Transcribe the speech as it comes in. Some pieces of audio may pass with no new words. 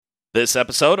This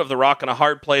episode of the Rock and a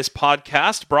Hard Place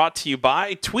podcast brought to you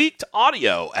by Tweaked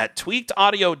Audio at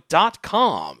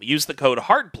tweakedaudio.com. Use the code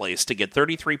HARDPLACE to get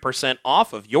 33%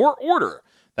 off of your order.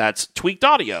 That's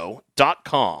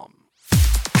tweakedaudio.com.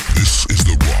 This is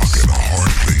the Rock and a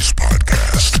Hard Place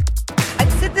podcast. I'd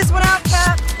sit this one out,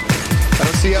 Cap. I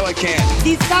don't see how I can.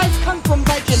 These guys come from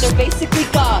legend. They're basically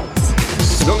gods.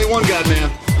 There's only one God,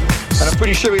 man. And I'm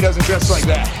pretty sure he doesn't dress like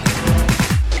that.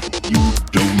 You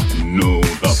don't know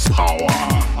the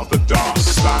power of the dark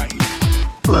side.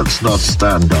 Let's not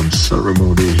stand on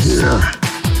ceremony here.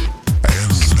 And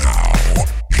now,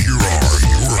 here are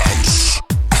your hosts,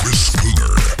 Chris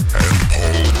Cougar and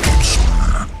Paul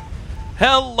Gibson.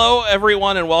 Hello,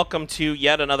 everyone, and welcome to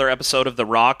yet another episode of the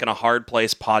Rock and a Hard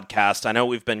Place podcast. I know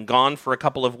we've been gone for a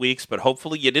couple of weeks, but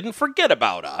hopefully you didn't forget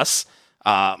about us.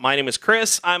 My name is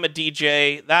Chris. I'm a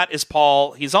DJ. That is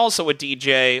Paul. He's also a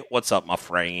DJ. What's up, my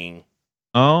friend?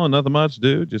 Oh, nothing much,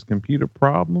 dude. Just computer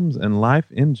problems and life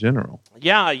in general.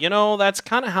 Yeah, you know, that's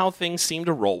kind of how things seem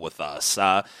to roll with us.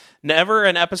 Never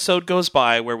an episode goes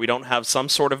by where we don't have some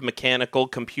sort of mechanical,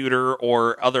 computer,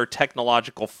 or other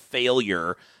technological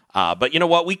failure. But you know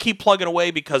what? We keep plugging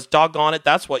away because, doggone it,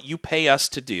 that's what you pay us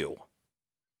to do.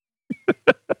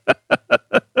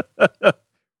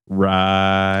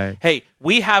 Right. Hey,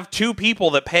 we have two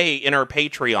people that pay in our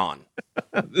Patreon.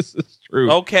 This is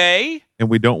true. Okay? And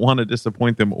we don't want to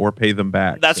disappoint them or pay them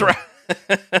back. That's right.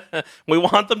 We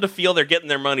want them to feel they're getting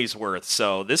their money's worth.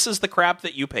 So this is the crap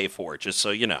that you pay for, just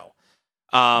so you know.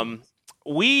 My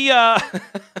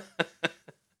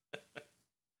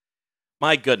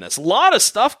goodness, a lot of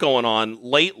stuff going on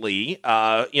lately.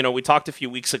 We talked a few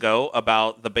weeks ago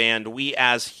about the band We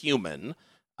As Human,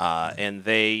 and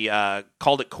they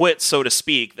called it quits, so to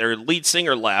speak. Their lead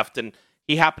singer left, and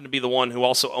he happened to be the one who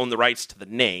also owned the rights to the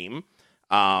name.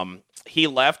 He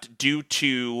left due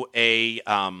to I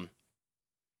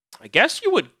guess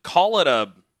you would call it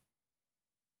An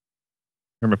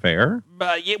affair?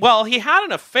 well, he had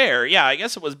an affair. Yeah, I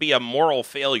guess it would be a moral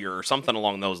failure or something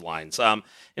along those lines.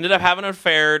 Ended up having an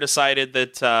affair, decided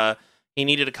that he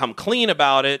needed to come clean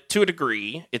about it to a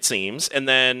degree, it seems, and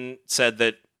then said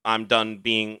that I'm done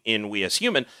being in We As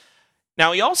Human.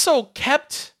 Now, he also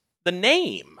kept the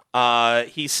name.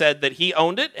 He said that he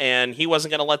owned it and he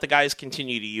wasn't going to let the guys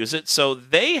continue to use it, so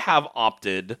they have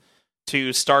opted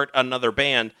to start another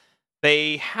band.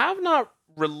 They have not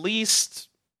released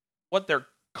what they're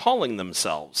calling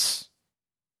themselves,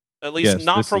 at least Yes,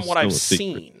 not this from is what I've still a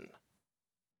secret. seen.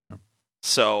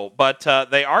 So, but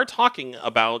they are talking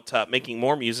about making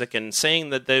more music and saying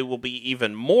that they will be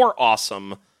even more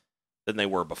awesome than they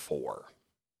were before.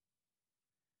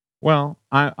 Well,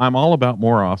 I'm all about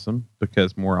more awesome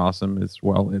because more awesome is,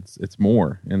 well, it's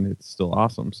more and it's still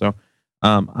awesome. So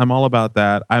I'm all about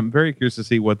that. I'm very curious to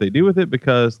see what they do with it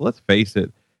because let's face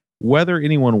it, whether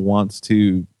anyone wants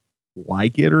to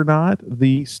like it or not,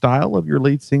 the style of your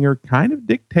lead singer kind of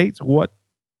dictates what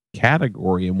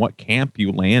category and what camp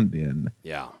you land in.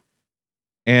 Yeah.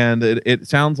 And it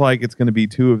sounds like it's going to be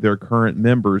two of their current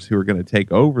members who are going to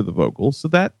take over the vocals. So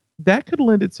that could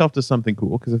lend itself to something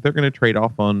cool, because if they're going to trade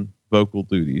off on vocal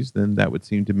duties, then that would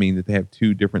seem to mean that they have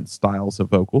two different styles of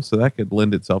vocals. So that could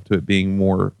lend itself to it being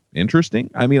more interesting.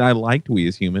 I mean, I liked We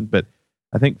As Human, but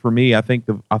I think for me, I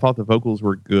thought the vocals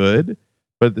were good,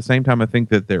 but at the same time, I think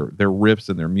that their riffs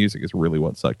and their music is really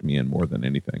what sucked me in more than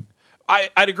anything.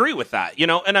 I'd agree with that, you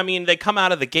know, and I mean, they come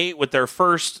out of the gate with their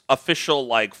first official,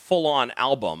 like, full-on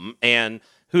album, and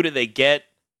who do they get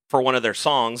for one of their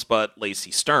songs but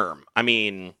Lacey Sturm? I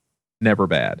mean, Never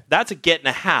bad. that's a get and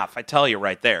a half, I tell you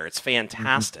right there. It's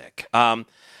fantastic.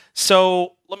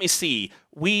 So let me see.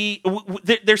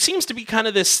 There seems to be kind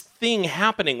of this thing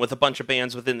happening with a bunch of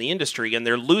bands within the industry, and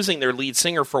they're losing their lead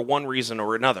singer for one reason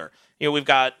or another. You know, we've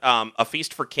got A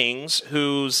Feast for Kings,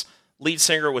 whose lead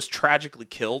singer was tragically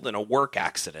killed in a work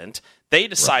accident. They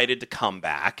decided to come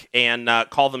back and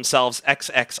call themselves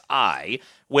XXI,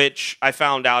 which I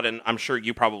found out, and I'm sure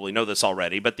you probably know this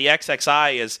already, but the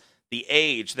XXI is the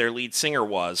age their lead singer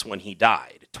was when he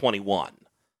died, 21.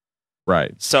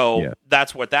 Right. So Yeah.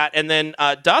 that's what that. And then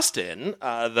Dustin,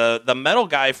 the metal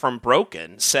guy from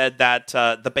Broken, said that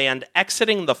the band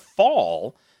Exiting the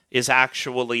Fall is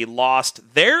actually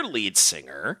lost their lead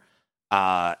singer,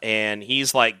 and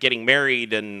he's like getting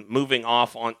married and moving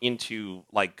off into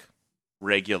like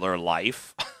regular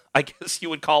life, I guess you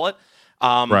would call it.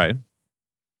 Right.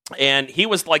 And he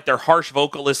was like their harsh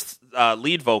vocalist,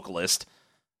 lead vocalist.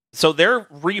 So they're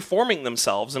reforming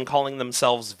themselves and calling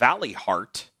themselves Valley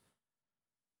Heart.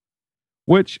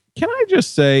 Which, can I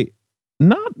just say,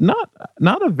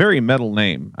 not a very metal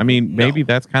name. I mean, maybe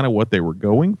that's kind of what they were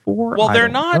going for. Well, they're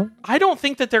don't not. know. I don't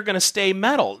think that they're going to stay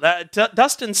metal.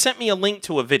 Dustin sent me a link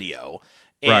to a video,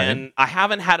 and Right. I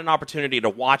haven't had an opportunity to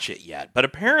watch it yet. But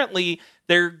apparently,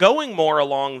 they're going more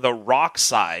along the rock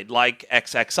side, like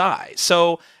XXI.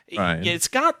 So Right. it's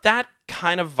got that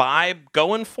kind of vibe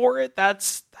going for it.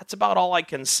 That's about all I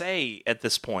can say at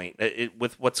this point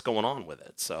with what's going on with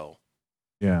it. So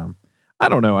Yeah, I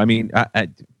don't know. I mean,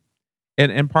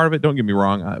 and part of it, don't get me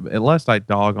wrong, unless I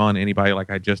dog on anybody like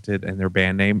I just did and their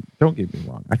band name, don't get me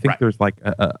wrong. I think Right. there's like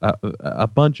a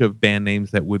bunch of band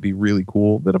names that would be really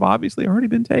cool that have obviously already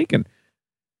been taken.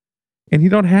 And you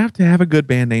don't have to have a good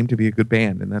band name to be a good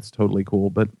band, and that's totally cool.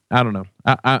 But I don't know.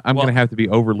 I'm Well- going to have to be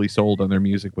overly sold on their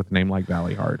music with a name like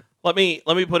Valley Hard. Let me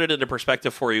put it into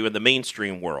perspective for you in the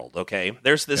mainstream world, okay?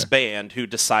 There's this band who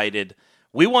decided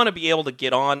we want to be able to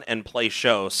get on and play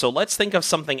shows, so let's think of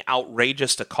something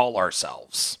outrageous to call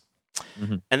ourselves.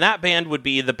 Mhm. And that band would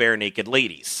be the Bare Naked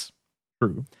Ladies.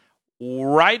 True.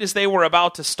 Right as they were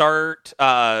about to start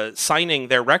signing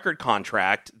their record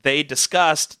contract, they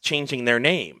discussed changing their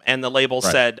name, and the label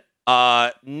Right. said,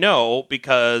 no,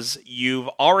 because you've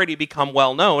already become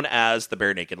well known as the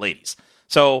Bare Naked Ladies.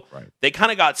 So Right. they kind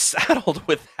of got saddled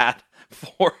with that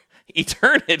for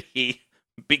eternity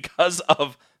because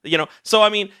of, so I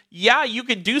mean, yeah, you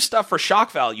can do stuff for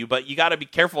shock value, but you got to be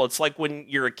careful. It's like when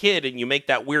you're a kid and you make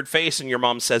that weird face and your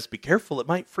mom says, be careful, it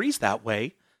might freeze that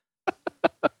way.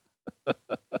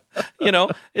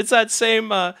 It's that same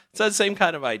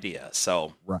kind of idea.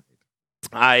 So Right.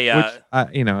 I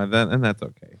That's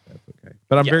okay. That's okay.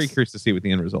 But I'm very Yes. curious to see what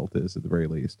the end result is at the very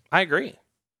least. I agree.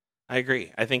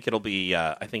 I think it'll be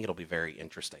very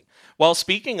interesting. Well,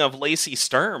 speaking of Lacey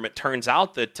Sturm, it turns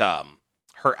out that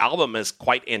her album is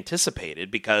quite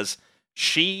anticipated because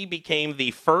she became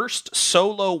the first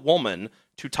solo woman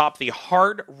to top the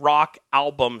hard rock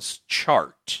albums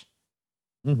chart.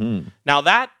 Mm-hmm. Now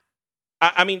that,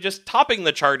 I mean, just topping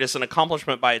the chart is an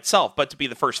accomplishment by itself, but to be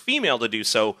the first female to do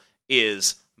so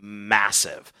is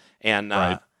massive. And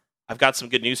Right. I've got some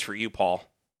good news for you, Paul.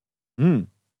 Mm.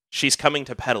 She's coming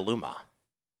to Petaluma.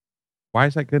 Why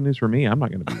is that good news for me? I'm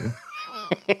not going to be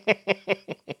there.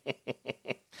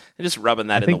 Just rubbing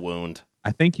that in the wound.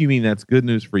 I think you mean that's good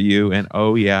news for you. And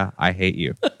oh yeah, I hate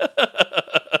you.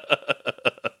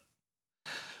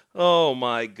 Oh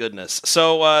my goodness.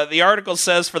 So the article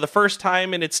says, for the first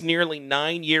time in its nearly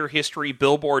 9-year history,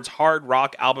 Billboard's hard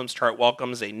rock albums chart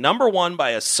welcomes a number one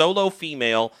by a solo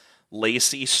female,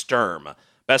 Lacey Sturm.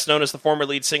 Best known as the former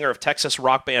lead singer of Texas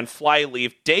rock band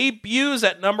Flyleaf, debuts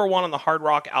at number one on the hard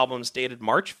rock albums dated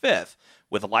March 5th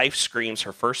with Life Screams,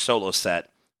 her first solo set,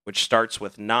 which starts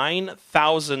with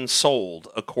 9,000 sold,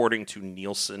 according to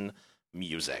Nielsen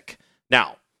Music.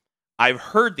 Now, I've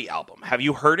heard the album. Have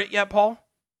you heard it yet, Paul?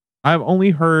 I've only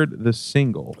heard the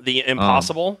single. The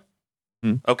Impossible?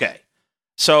 Hmm. Okay.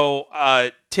 So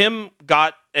Tim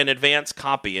got an advance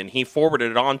copy, and he forwarded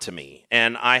it on to me.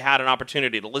 And I had an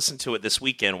opportunity to listen to it this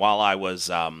weekend while I was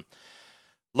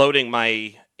loading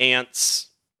my aunt's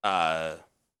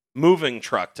moving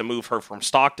truck to move her from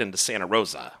Stockton to Santa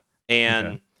Rosa. And,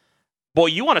 Okay. boy,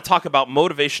 you want to talk about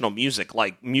motivational music,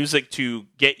 like music to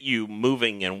get you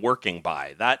moving and working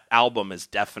by. That album is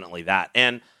definitely that.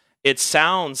 And it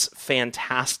sounds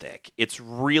fantastic. It's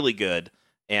really good.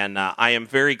 And I am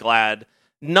very glad,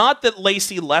 not that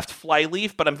Lacey left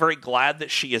Flyleaf, but I'm very glad that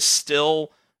she is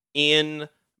still in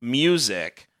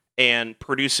music and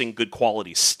producing good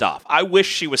quality stuff. I wish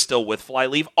she was still with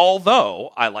Flyleaf,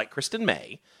 although I like Kristen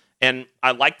May, and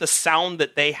I like the sound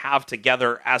that they have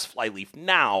together as Flyleaf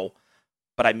now,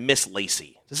 but I miss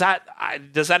Lacey. Does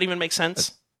that even make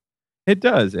sense? It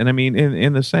does. And I mean,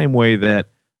 in the same way that,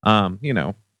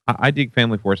 I dig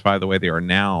Family Force 5 the way they are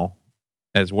now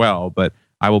as well, but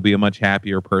I will be a much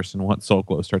happier person once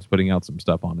Soulglow starts putting out some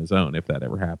stuff on his own, if that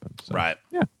ever happens. So, Right.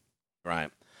 Yeah.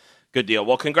 Right. Good deal.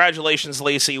 Well, congratulations,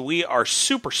 Lacey. We are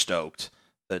super stoked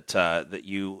that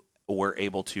you were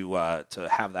able to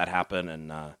have that happen,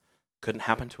 and couldn't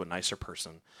happen to a nicer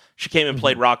person. She came and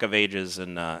played Rock of Ages,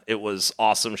 and it was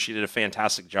awesome. She did a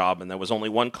fantastic job, and there was only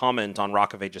one comment on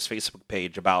Rock of Ages' Facebook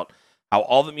page about how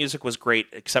all the music was great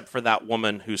except for that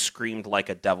woman who screamed like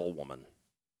a devil woman.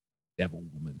 Devil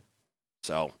woman.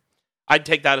 So I'd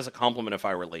take that as a compliment if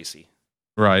I were Lacey.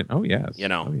 Right. Oh, yes.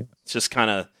 Oh, yes. It's just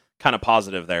kind of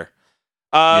positive there.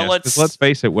 Yes, Let's 'cause let's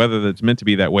face it, whether it's meant to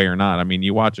be that way or not. I mean,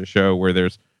 you watch a show where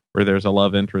there's a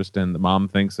love interest and the mom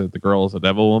thinks that the girl is a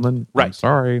devil woman. Right. I'm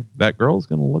sorry, that girl's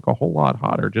going to look a whole lot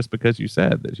hotter just because you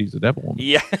said that she's a devil woman.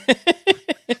 Yeah.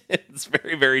 It's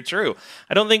very, very true.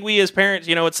 I don't think we as parents,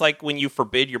 it's like when you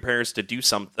forbid your parents to do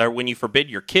something, or when you forbid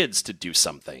your kids to do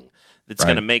something that's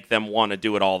going to make them want to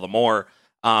do it all the more.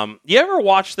 You ever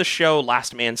watch the show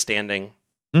Last Man Standing?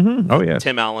 Mm-hmm. Oh, yeah.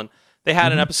 Tim Allen. They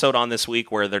had an episode on this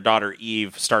week where their daughter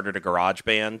Eve started a garage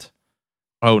band.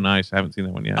 Oh, nice. I haven't seen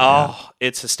that one yet. Oh,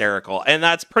 it's hysterical. And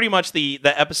that's pretty much the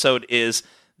episode is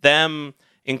them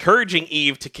encouraging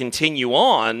Eve to continue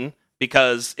on,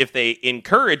 because if they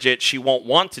encourage it, she won't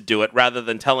want to do it, rather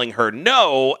than telling her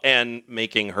no and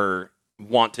making her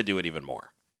want to do it even more.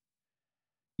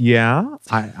 Yeah,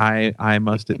 I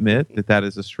must admit that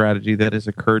is a strategy that has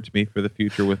occurred to me for the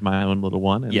future with my own little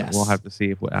one, and we'll have to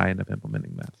see if I end up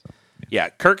implementing that. So. Yeah,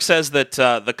 Kirk says that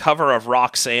the cover of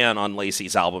Roxanne on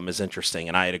Lacey's album is interesting,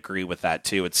 and I'd agree with that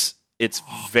too. It's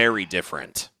very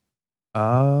different.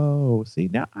 Oh, see,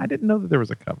 now I didn't know that there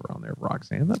was a cover on there of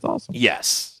Roxanne. That's awesome.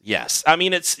 Yes. I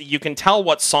mean, you can tell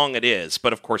what song it is,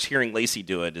 but of course, hearing Lacey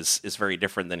do it is very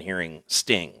different than hearing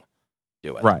Sting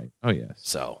do it. Right. Oh, yes.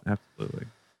 So absolutely.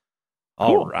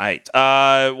 All right.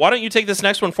 Why don't you take this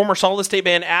next one? Former solid state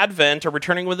band Advent are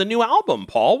returning with a new album.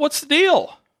 Paul, what's the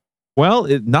deal? Well,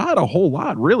 not a whole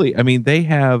lot, really. I mean, they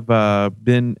have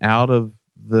been out of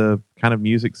the kind of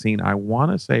music scene, I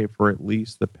want to say, for at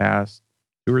least the past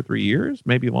 2 or 3 years,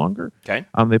 maybe longer. Okay.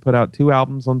 They put out 2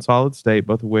 albums on Solid State,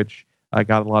 both of which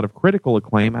got a lot of critical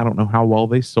acclaim. I don't know how well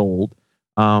they sold,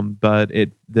 but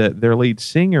their lead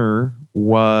singer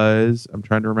was, I'm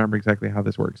trying to remember exactly how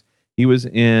this works. He was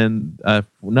in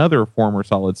another former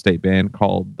Solid State band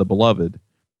called The Beloved,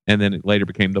 and then it later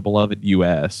became The Beloved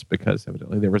US, because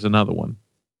evidently there was another one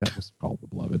that was called The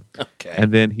Beloved. Okay.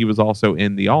 And then he was also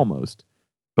in The Almost.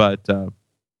 But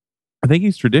I think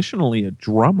he's traditionally a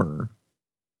drummer,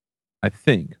 I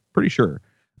think. Pretty sure.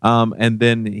 And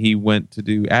then he went to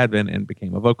do Advent and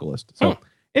became a vocalist. So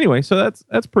anyway, so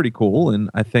that's pretty cool. And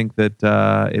I think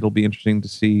that it'll be interesting to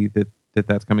see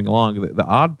that's coming along. The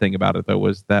odd thing about it, though,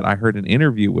 was that I heard an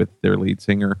interview with their lead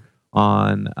singer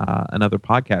on another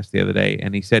podcast the other day,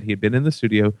 and he said he had been in the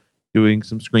studio doing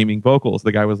some screaming vocals.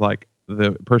 The guy was like,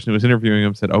 the person who was interviewing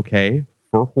him said, "Okay,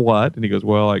 for what?" And he goes,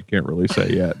 "Well, I can't really say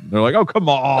yet." And they're like, "Oh, come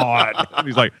on." And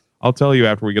he's like, "I'll tell you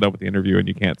after we get up with the interview," and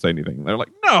you can't say anything. And they're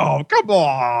like, "No, come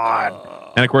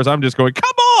on." And of course, I'm just going,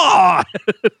 "Come on."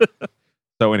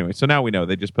 So anyway, so now we know.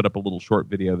 They just put up a little short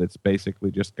video that's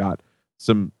basically just got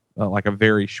some like a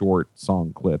very short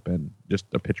song clip and just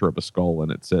a picture of a skull,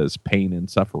 and it says "Pain and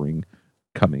Suffering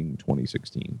coming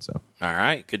 2016." So all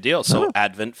right, good deal. So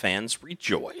Advent fans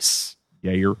rejoice.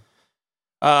 Yeah, you're.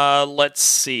 Let's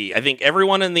see. I think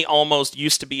everyone in the Almost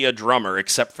used to be a drummer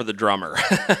except for the drummer.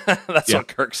 That's what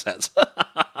Kirk says.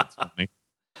 That's funny.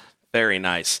 Very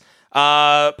nice.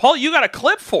 Paul, you got a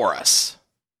clip for us.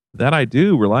 That I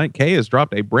do. Reliant K has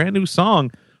dropped a brand new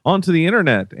song onto the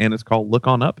internet, and it's called "Look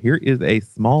On Up." Here is a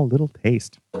small little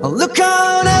taste. Look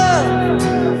on up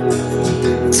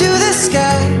to the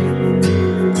sky.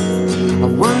 I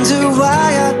wonder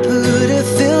why I put a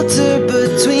filter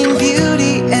between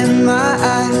beauty and my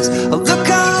eyes. Look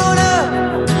on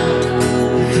up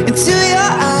into your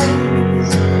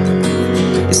eyes.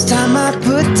 It's time I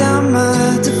put down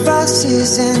my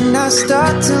devices and I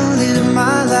start to live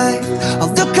my life.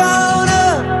 Look on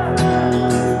up.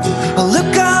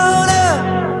 Look on up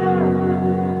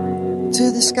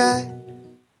to the sky.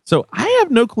 So I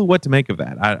have no clue what to make of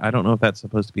that. I don't know if that's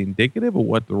supposed to be indicative of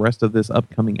what the rest of this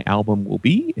upcoming album will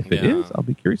be. If it is, I'll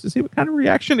be curious to see what kind of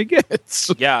reaction it gets.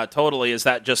 Yeah, totally. Is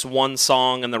that just one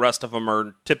song and the rest of them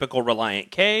are typical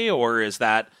Reliant K, or is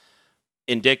that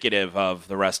indicative of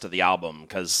the rest of the album?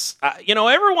 Because,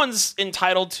 everyone's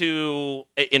entitled to,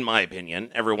 in my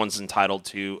opinion, everyone's entitled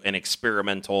to an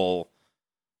experimental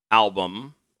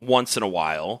album once in a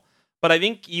while. But I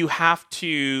think you have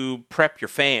to prep your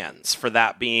fans for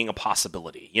that being a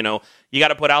possibility. You got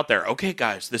to put out there, okay,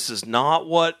 guys, this is not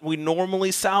what we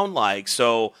normally sound like.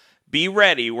 So be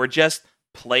ready. We're just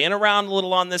playing around a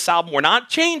little on this album. We're not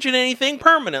changing anything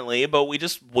permanently, but we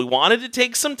wanted to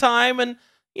take some time and,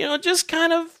 just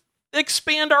kind of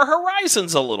expand our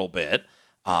horizons a little bit.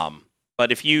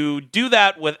 But if you do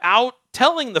that without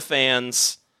telling the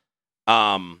fans,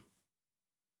 then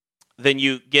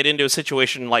you get into a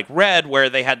situation like Red, where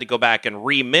they had to go back and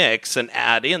remix and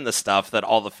add in the stuff that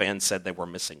all the fans said they were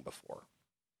missing before.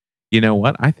 You know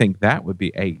what? I think that would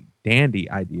be a dandy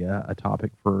idea, a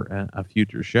topic for a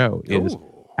future show, is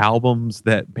albums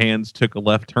that bands took a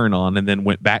left turn on and then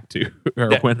went back to,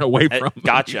 or went away from.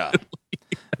 Gotcha.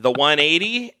 The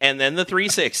 180 and then the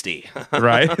 360.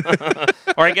 Right.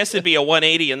 Or I guess it'd be a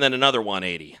 180 and then another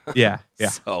 180. Yeah.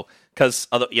 So, because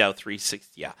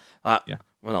 360, yeah.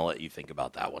 I'm gonna let you think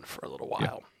about that one for a little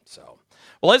while. So,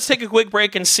 well, let's take a quick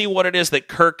break and see what it is that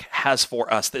Kirk has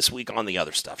for us this week on the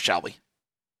other stuff, shall we?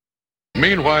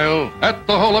 Meanwhile, at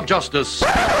the Hall of Justice.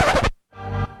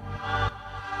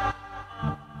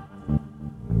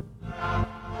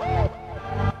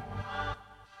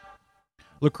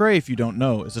 Lecrae, if you don't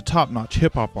know, is a top-notch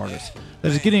hip-hop artist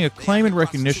that is getting acclaim and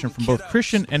recognition from both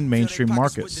Christian and mainstream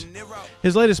markets.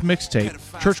 His latest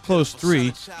mixtape, Church Clothes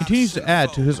 3, continues to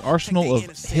add to his arsenal of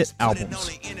hit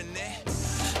albums.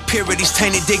 Purity's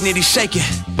tainted, dignity shaken,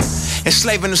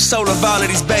 enslaving the soul of all of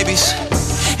these babies.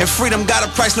 And freedom got a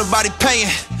price nobody paying,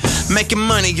 making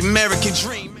money, American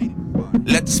dream.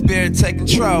 Let the spirit take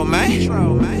control, man.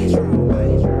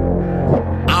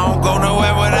 I don't go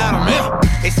nowhere without him.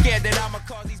 They scared that I'm a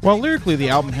cause these. While lyrically the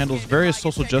album handles various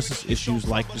social justice issues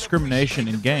like discrimination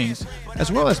and gangs,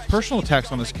 as well as personal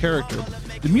attacks on his character,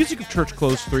 the music of Church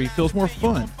Clothes 3 feels more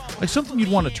fun, like something you'd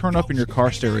want to turn up in your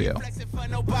car stereo.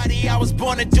 Nobody, I was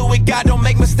born to do it. God don't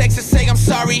make mistakes and say I'm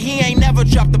sorry. He ain't never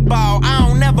dropped the ball. I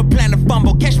don't never plan to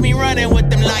fumble. Catch me running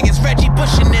with them lions. Reggie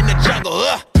Bushing in the jungle.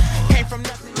 Came from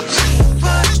nothing.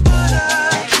 But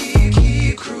I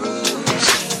keep cruising.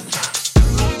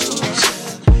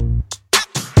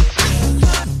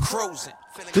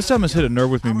 This time has hit a nerve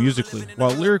with me musically,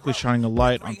 while lyrically shining a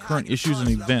light on current issues and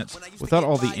events without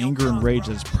all the anger and rage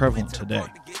that is prevalent today.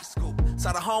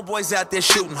 Saw the homeboys out there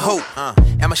shooting hoop.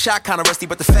 And my shot kinda rusty,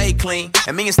 but the fade clean.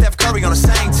 And me and Steph Curry on the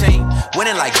same team.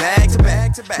 Winning like back to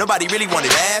back to back. Nobody really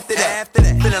wanted after that.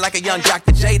 Feeling like a young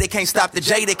Dr. J. They can't stop the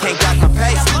J. They can't block my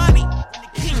pace. Money.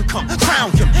 King come,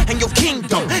 crown him, and your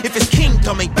kingdom. If it's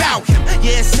kingdom, ain't bow him.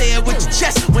 Yeah, say it with your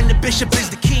chest when the bishop is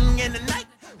the king in the night.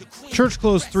 Church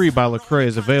Clothes 3 by Lecrae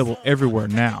is available everywhere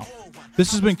now.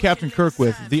 This has been Captain Kirk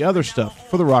with The Other Stuff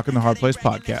for the Rock and the Hard Place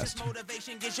podcast.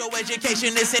 Motivation, get your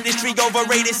education. This industry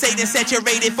overrated, Satan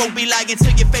saturated. Folk be lying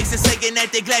to your face and saying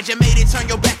that they're glad you made it. Turn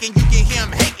your back and you can hear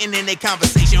them hating in their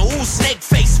conversation. Ooh, snake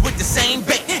face with the same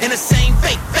bait and the same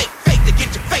fake to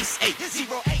get your face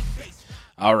 808.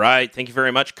 All right. Thank you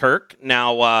very much, Kirk.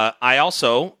 Now, I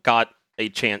also got a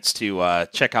chance to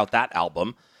check out that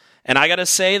album. And I got to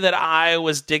say that I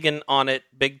was digging on it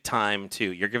big time,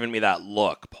 too. You're giving me that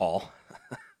look, Paul.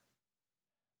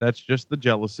 That's just the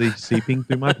jealousy seeping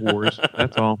through my pores.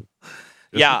 That's all.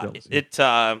 Just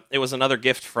it was another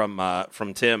gift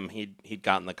from Tim. He'd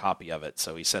gotten the copy of it,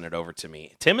 so he sent it over to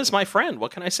me. Tim is my friend.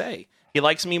 What can I say? He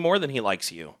likes me more than he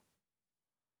likes you.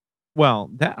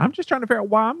 Well, I'm just trying to figure out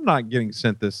why I'm not getting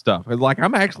sent this stuff. Like,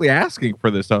 I'm actually asking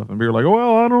for this stuff, and you're like,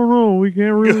 well, I don't know. We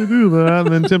can't really do that.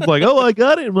 And then Tim's like, oh, I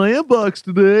got it in my inbox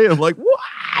today. I'm like,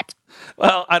 what?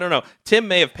 Well, I don't know. Tim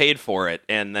may have paid for it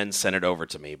and then sent it over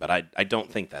to me, but I don't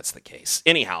think that's the case.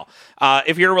 Anyhow,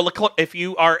 if you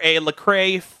are a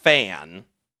Lecrae fan,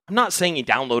 I'm not saying you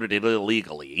downloaded it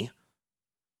illegally.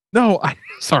 No,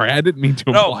 sorry, I didn't mean to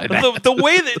imply that. The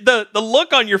way that the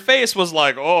look on your face was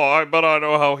like, oh, I bet I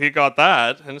know how he got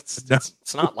that, and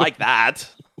it's not like that.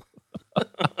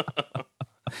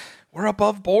 We're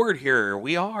above board here.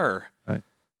 We are. Right.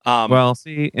 Well,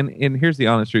 see, and here's the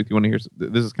honest truth. You want to hear?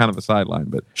 This is kind of a sideline,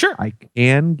 but sure, I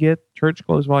can get Church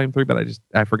Clothes Volume 3, but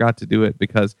I forgot to do it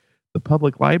because the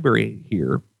public library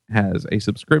here has a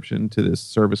subscription to this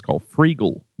service called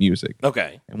Freegal Music.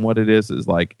 Okay, and what it is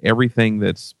like everything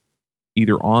that's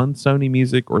either on Sony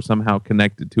Music or somehow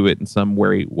connected to it in some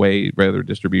way, whether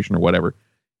distribution or whatever,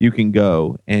 you can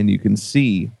go and you can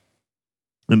see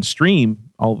and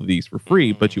stream all of these for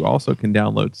free, but you also can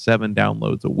download 7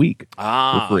 downloads a week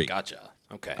for free. Gotcha.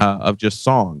 Okay. Of just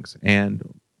songs.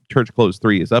 And Church Clothes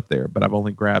 3 is up there, but I've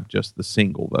only grabbed just the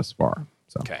single thus far.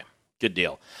 So. Okay. Good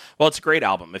deal. Well, it's a great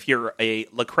album. If you're a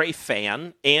Lecrae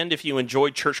fan, and if you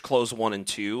enjoyed Church Clothes 1 and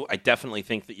 2, I definitely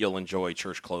think that you'll enjoy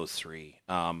Church Clothes 3.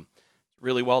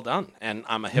 Really well done. And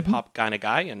I'm a hip-hop kind of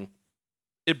guy, and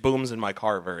it booms in my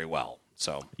car very well.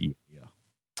 So, yeah.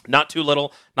 Not too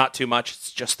little, not too much.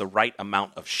 It's just the right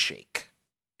amount of shake.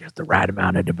 Just the right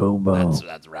amount of the boom boom.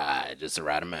 That's right. Just the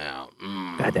right amount.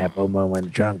 Got that boom boom in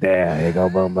the trunk there. Here you go,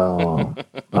 boom boom.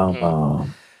 Boom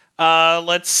boom.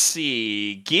 Let's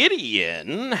see.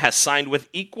 Gideon has signed with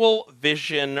Equal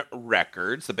Vision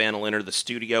Records. The band will enter the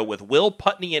studio with Will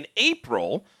Putney in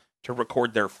April to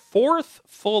record their 4th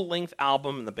full-length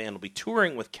album, and the band will be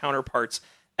touring with counterparts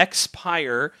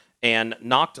Expire and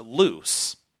Knocked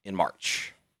Loose in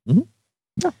March. Mm-hmm.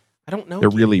 Yeah. I don't know. They're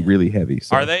really, really heavy.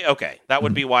 So. Are they? Okay. That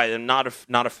would be why they're not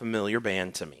a familiar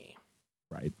band to me.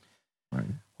 Right.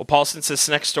 Well, Paul, since this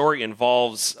next story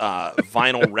involves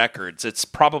vinyl records, it's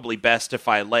probably best if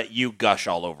I let you gush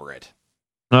all over it.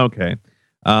 Okay.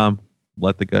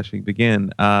 Let the gushing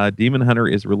begin. Demon Hunter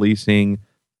is releasing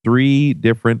 3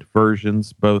 different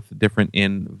versions, both different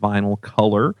in vinyl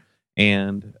color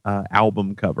and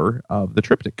album cover of the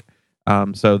triptych.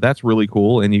 So that's really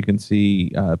cool, and you can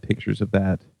see pictures of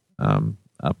that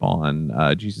up on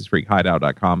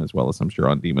JesusFreakHideout.com, as well as I'm sure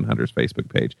on Demon Hunter's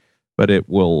Facebook page. But it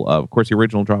will, of course, the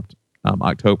original dropped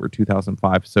October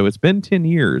 2005, so it's been 10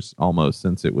 years almost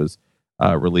since it was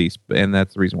released, and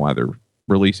that's the reason why they're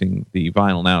releasing the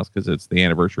vinyl now, is because it's the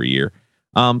anniversary year.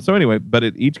 So anyway, but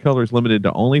each color is limited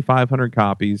to only 500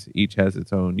 copies. Each has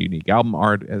its own unique album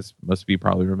art. As most of you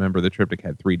probably remember, the triptych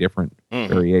had 3 different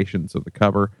variations of the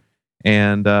cover,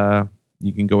 and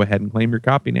you can go ahead and claim your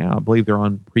copy now. I believe they're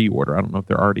on pre-order. I don't know if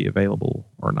they're already available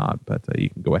or not, but you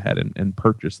can go ahead and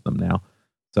purchase them now.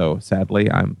 So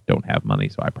sadly, I don't have money,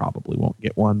 so I probably won't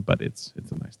get one, but it's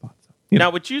a nice thought. So, now,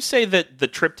 would you say that the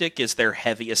triptych is their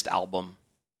heaviest album?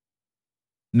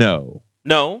 No.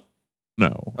 No?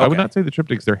 No. Okay. I would not say the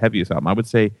triptych's their heaviest album. I would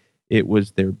say it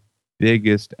was their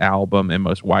biggest album and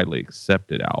most widely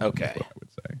accepted album. Okay. Is what I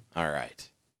would say. All right.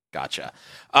 Gotcha.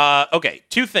 Okay,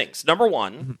 2 things. Number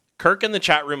 1, Kirk in the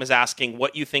chat room is asking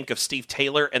what you think of Steve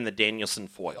Taylor and the Danielson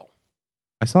foil.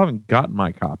 I still haven't gotten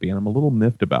my copy, and I'm a little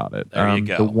miffed about it. There you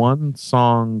go. The one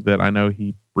song that I know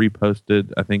he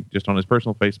reposted, I think just on his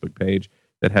personal Facebook page,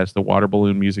 that has the water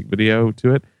balloon music video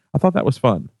to it, I thought that was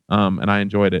fun, and I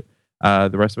enjoyed it. The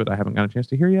rest of it I haven't got a chance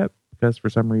to hear yet, because for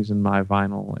some reason my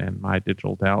vinyl and my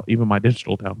digital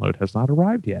download has not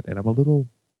arrived yet, and I'm a little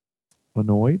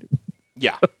annoyed.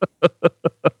 Yeah.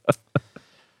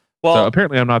 Well, so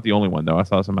apparently I'm not the only one, though. I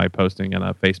saw somebody posting in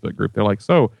a Facebook group. They're like,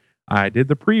 so I did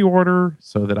the pre-order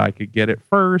so that I could get it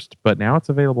first, but now it's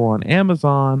available on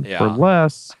Amazon for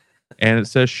less, and it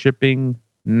says shipping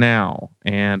now,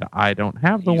 and I don't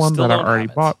have the one that I already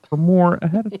bought for more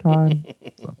ahead of time.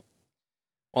 So.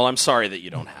 Well, I'm sorry that you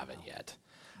don't have it yet.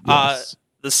 Yes.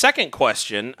 The second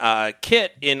question,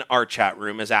 Kit in our chat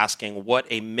room is asking what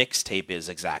a mixtape is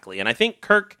exactly, and I think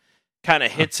Kirk kind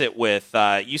of hits it with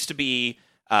used to be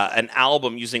an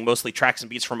album using mostly tracks and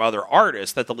beats from other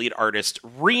artists that the lead artist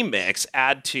remix,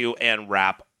 add to, and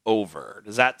rap over.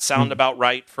 Does that sound about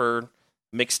right for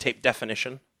mixtape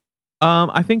definition?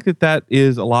 I think that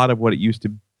is a lot of what it used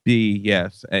to be,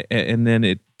 yes. And then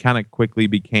it kind of quickly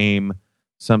became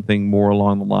something more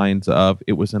along the lines of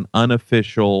it was an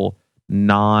unofficial,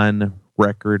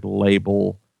 non-record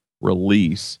label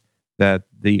release that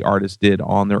the artist did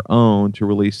on their own to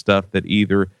release stuff that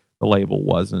either the label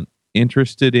wasn't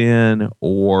interested in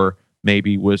or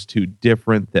maybe was too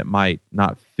different that might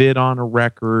not fit on a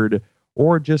record,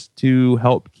 or just to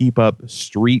help keep up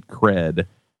street cred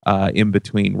in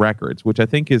between records, which I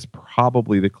think is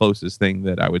probably the closest thing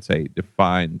that I would say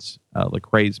defines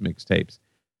Lecrae's mixtapes.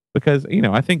 Because,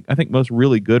 I think most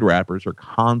really good rappers are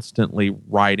constantly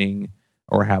writing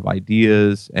or have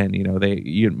ideas, and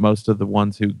most of the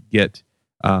ones who get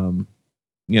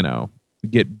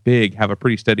big have a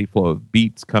pretty steady flow of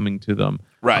beats coming to them,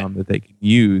 right? That they can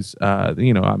use.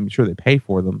 I'm sure they pay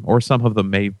for them, or some of them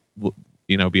may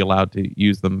be allowed to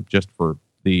use them just for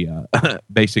the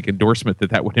basic endorsement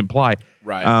that would imply,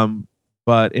 right?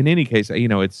 But in any case,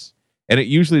 and it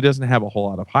usually doesn't have a whole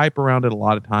lot of hype around it. A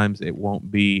lot of times it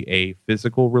won't be a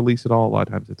physical release at all. A lot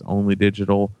of times it's only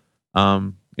digital.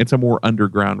 It's a more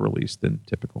underground release than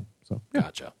typical. So yeah.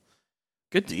 Gotcha.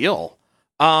 Good deal.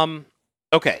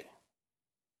 Okay.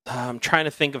 I'm trying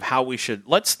to think of how we should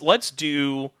let's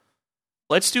do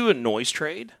a noise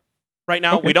trade right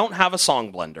now. Okay. We don't have a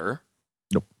song blender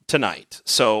tonight,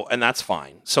 and that's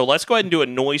fine. So let's go ahead and do a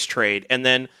noise trade, and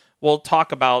then we'll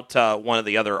talk about one of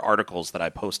the other articles that I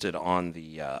posted on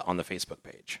the Facebook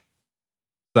page.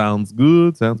 Sounds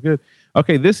good.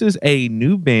 Okay, this is a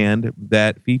new band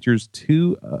that features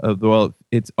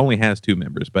it only has 2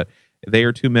 members, but they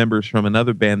are 2 members from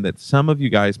another band that some of you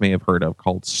guys may have heard of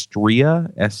called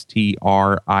Stria,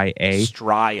 S-T-R-I-A.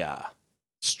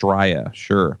 Stria,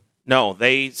 sure. No,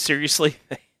 they've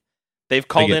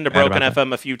called into Broken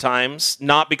FM a few times,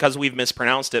 not because we've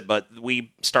mispronounced it, but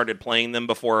we started playing them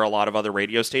before a lot of other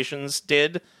radio stations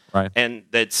did. Right. And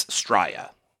that's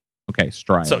Stria. Okay,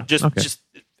 Stria. So just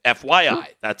FYI,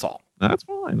 that's all. That's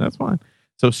fine.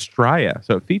 So Stria.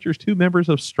 So it features 2 members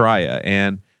of Stria,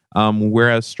 and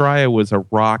whereas Stria was a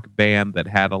rock band that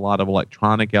had a lot of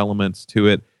electronic elements to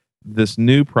it, this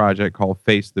new project called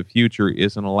Face the Future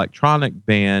is an electronic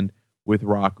band with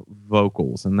rock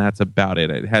vocals, and that's about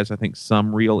it. It has, I think,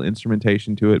 some real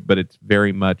instrumentation to it, but it's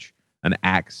very much an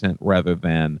accent rather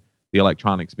than the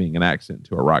electronics being an accent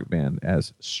to a rock band,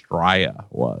 as Stria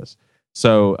was.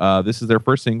 So this is their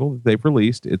first single that they've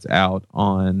released. It's out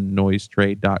on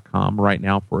noisetrade.com right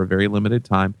now for a very limited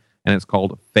time, and it's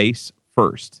called Face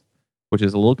First. which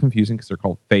is a little confusing because they're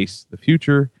called Face the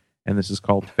Future, and this is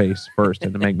called Face First.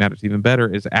 And to make matters even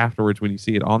better, is afterwards when you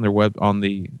see it on their on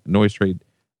the Noise Trade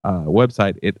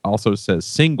website, it also says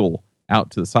single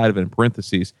out to the side of it in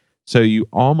parentheses. So you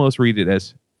almost read it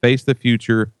as Face the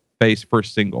Future, Face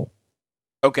First Single.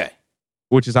 Okay.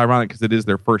 Which is ironic because it is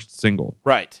their first single.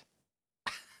 Right.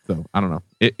 So I don't know.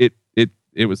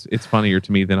 It's funnier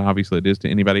to me than obviously it is to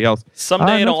anybody else.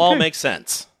 Someday it'll all make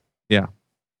sense. Yeah.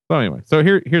 So anyway, so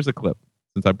here's a clip.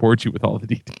 Since I bored you with all the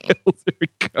details, here we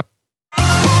go.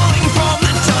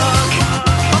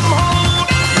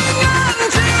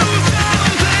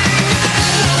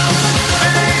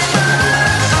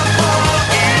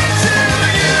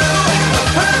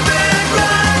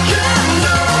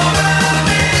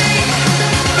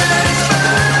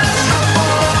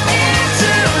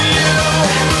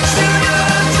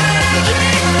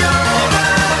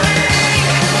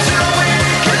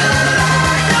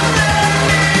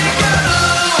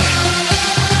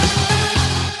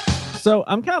 So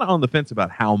I'm kind of on the fence about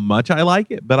how much I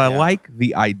like it, but I like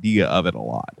the idea of it a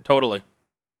lot. Totally.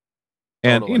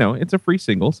 And, you know, it's a free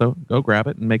single, so go grab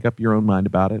it and make up your own mind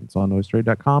about it. It's on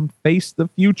noisetrade.com. Face the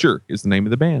Future is the name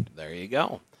of the band. There you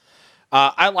go.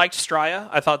 I liked Straya.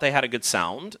 I thought they had a good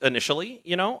sound initially,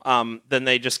 you know. Then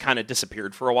they just kind of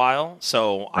disappeared for a while,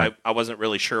 so right. I wasn't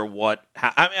really sure what...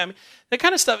 I mean, that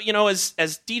kind of stuff, you know, as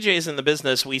DJs in the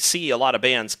business, we see a lot of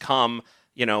bands come...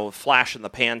 you know, flash in the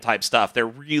pan type stuff. They're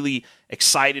really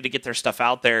excited to get their stuff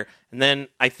out there. And then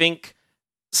I think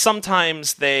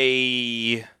sometimes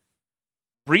they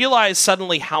realize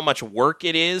suddenly how much work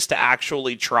it is to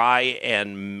actually try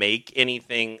and make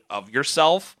anything of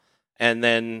yourself. And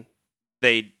then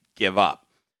they give up.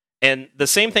 And the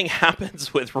same thing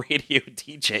happens with radio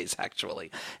DJs,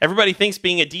 actually. Everybody thinks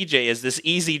being a DJ is this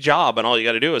easy job, and all you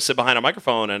got to do is sit behind a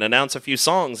microphone and announce a few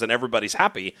songs, and everybody's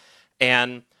happy.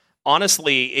 And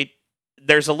honestly,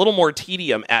 there's a little more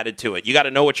tedium added to it. You got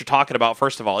to know what you're talking about,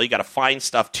 first of all. You got to find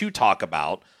stuff to talk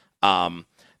about.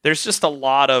 There's just a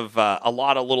lot of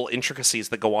little intricacies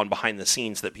that go on behind the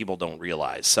scenes that people don't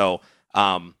realize. So,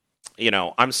 you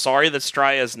know, I'm sorry that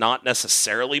Straya is not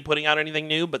necessarily putting out anything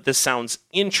new, but this sounds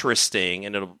interesting,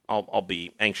 and I'll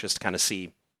be anxious to kind of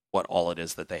see what all it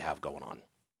is that they have going on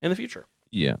in the future.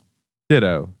 Yeah.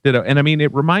 Ditto. And I mean,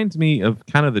 it reminds me of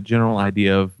kind of the general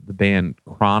idea of the band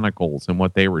Chronicles and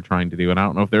what they were trying to do. And I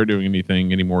don't know if they're doing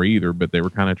anything anymore either, but they were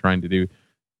kind of trying to do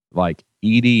like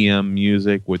EDM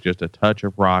music with just a touch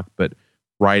of rock, but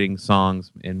writing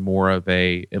songs in more of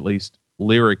a, at least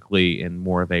lyrically, in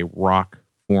more of a rock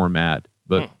format,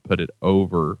 but put it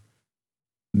over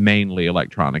mainly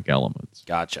electronic elements.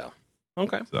 Gotcha.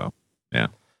 Okay. So, yeah.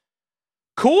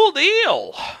 Cool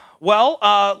deal. Well,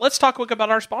 let's talk quick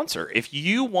about our sponsor. If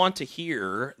you want to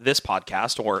hear this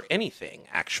podcast or anything,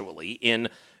 actually, in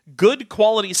good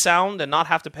quality sound and not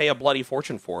have to pay a bloody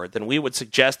fortune for it, then we would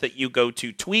suggest that you go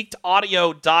to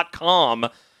tweakedaudio.com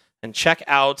and check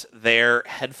out their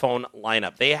headphone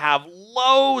lineup. They have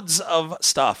loads of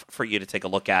stuff for you to take a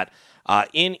look at.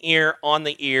 In-ear, on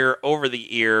the ear, over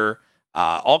the ear,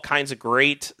 all kinds of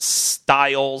great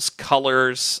styles,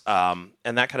 colors, and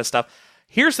that kind of stuff.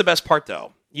 Here's the best part,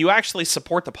 though. You actually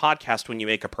support the podcast when you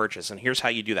make a purchase, and here's how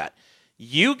you do that.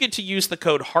 You get to use the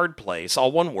code HARDPLACE,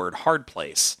 all one word,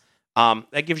 HARDPLACE.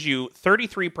 That gives you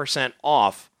 33%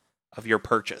 off of your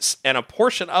purchase, and a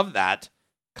portion of that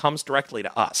comes directly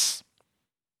to us.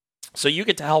 So you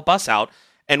get to help us out,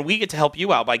 and we get to help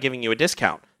you out by giving you a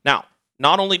discount. Now,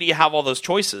 not only do you have all those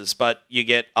choices, but you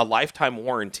get a lifetime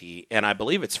warranty, and I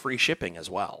believe it's free shipping as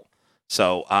well.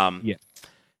 So, yeah.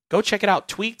 Go check it out,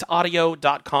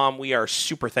 tweakedaudio.com. We are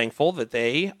super thankful that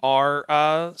they are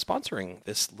sponsoring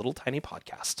this little tiny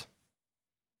podcast.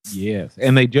 Yes,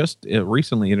 and they just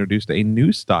recently introduced a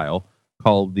new style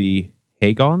called the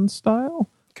Hagon style,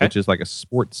 which is like a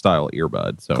sports style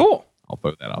earbud. So cool. I'll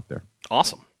throw that out there.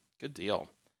 Awesome. Good deal.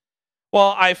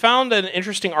 Well, I found an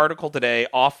interesting article today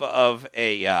off of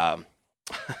a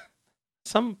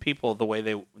some people, the way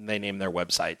they name their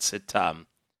websites, it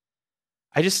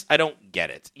I don't get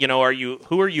it. You know,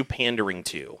 who are you pandering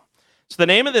to? So the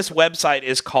name of this website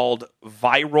is called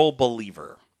Viral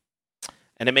Believer.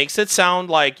 And it makes it sound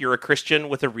like you're a Christian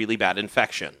with a really bad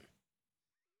infection.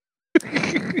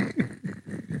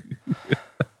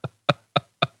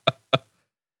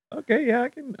 Okay, yeah,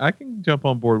 I can jump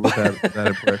on board with that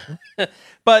impression.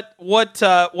 But what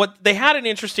they had an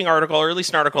interesting article, or at least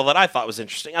an article that I thought was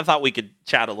interesting. I thought we could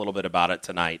chat a little bit about it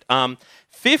tonight.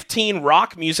 15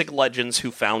 rock music legends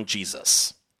who found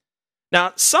Jesus.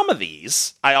 Now, some of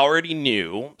these I already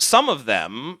knew. Some of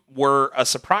them were a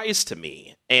surprise to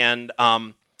me, and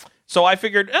so I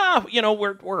figured,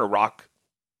 we're a rock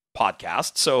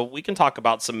podcast, so we can talk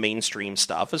about some mainstream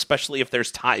stuff, especially if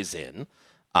there's ties in.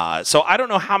 So I don't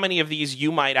know how many of these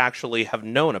you might actually have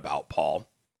known about, Paul.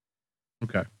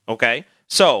 Okay.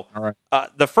 So All right.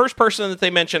 The first person that they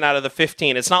mention out of the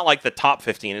 15, it's not like the top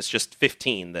 15, it's just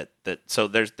 15 that so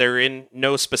they're in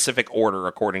no specific order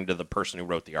according to the person who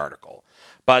wrote the article.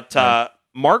 But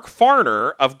Mark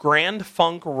Farner of Grand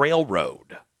Funk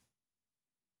Railroad.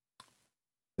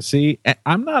 See,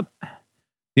 I'm not.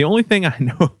 The only thing I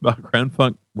know about Grand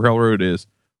Funk Railroad is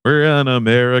we're an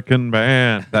American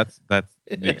band. That's the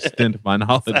extent of my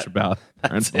knowledge about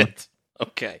Grand Funk. It.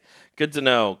 Okay. Good to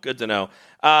know.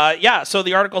 So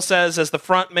the article says, as the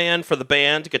front man for the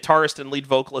band, guitarist and lead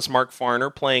vocalist Mark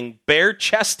Farner, playing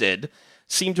bare-chested,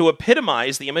 seemed to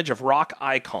epitomize the image of rock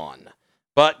icon.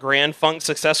 But Grand Funk's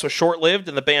success was short-lived,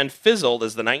 and the band fizzled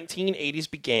as the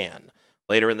 1980s began.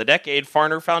 Later in the decade,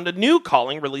 Farner found a new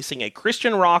calling, releasing a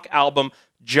Christian rock album,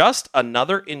 Just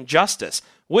Another Injustice,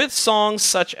 with songs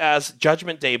such as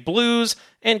Judgment Day Blues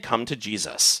and Come to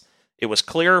Jesus. It was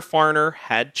clear Farner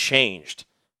had changed.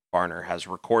 Farner has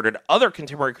recorded other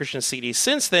contemporary Christian CDs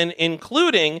since then,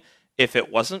 including If It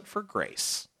Wasn't for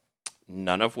Grace,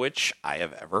 none of which I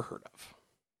have ever heard of.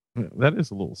 That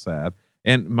is a little sad.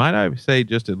 And might I say,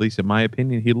 just at least in my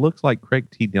opinion, he looks like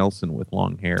Craig T. Nelson with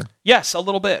long hair. Yes, a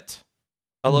little bit.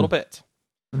 A little bit.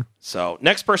 So,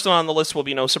 next person on the list will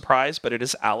be no surprise, but it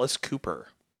is Alice Cooper.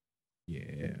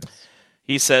 Yes.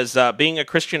 He says, being a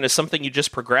Christian is something you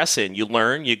just progress in. You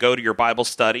learn, you go to your Bible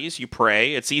studies, you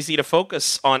pray. It's easy to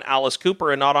focus on Alice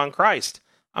Cooper and not on Christ.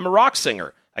 I'm a rock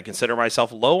singer. I consider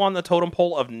myself low on the totem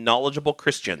pole of knowledgeable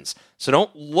Christians. So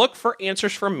don't look for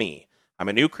answers from me. I'm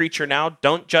a new creature now.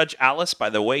 Don't judge Alice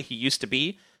by the way he used to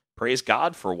be. Praise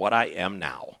God for what I am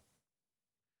now.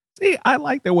 See, I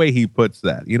like the way he puts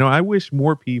that. You know, I wish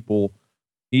more people,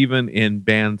 even in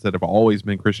bands that have always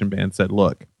been Christian bands, said,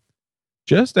 look,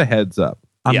 just a heads up.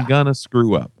 I'm going to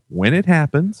screw up. When it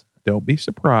happens, don't be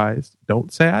surprised.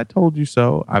 Don't say I told you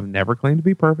so. I've never claimed to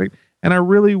be perfect. And I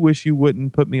really wish you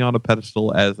wouldn't put me on a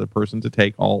pedestal as a person to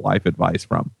take all life advice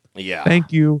from. Yeah.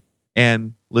 Thank you.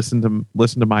 And listen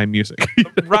to my music.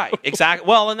 Right. Exactly.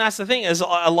 Well, and that's the thing is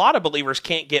a lot of believers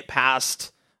can't get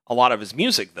past a lot of his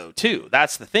music though, too.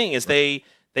 That's the thing is they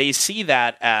see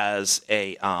that as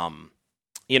a,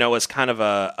 as kind of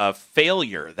a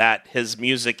failure, that his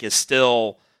music is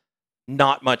still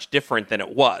not much different than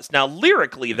it was. Now,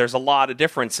 lyrically, there's a lot of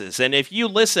differences. And if you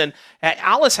listen,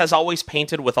 Alice has always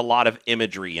painted with a lot of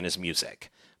imagery in his music.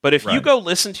 But if you go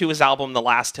listen to his album, The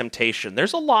Last Temptation,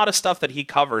 there's a lot of stuff that he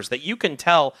covers that you can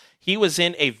tell he was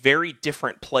in a very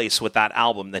different place with that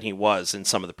album than he was in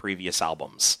some of the previous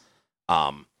albums.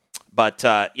 But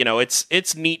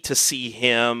it's neat to see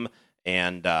him,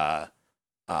 and I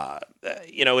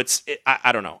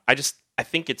don't know. I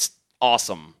think it's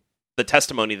awesome, the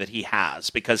testimony that he has,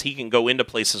 because he can go into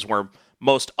places where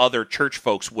most other church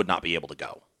folks would not be able to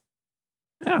go.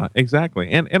 Yeah, exactly.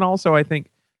 And also I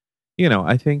think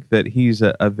that he's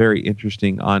a very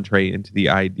interesting entree into the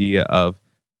idea of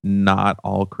not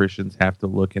all Christians have to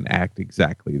look and act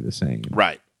exactly the same.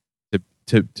 Right.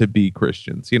 To be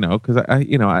Christians, because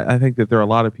I think that there are a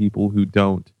lot of people who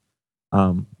don't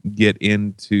get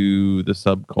into the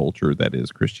subculture that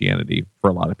is Christianity for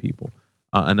a lot of people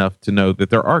enough to know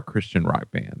that there are Christian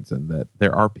rock bands and that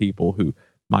there are people who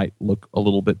might look a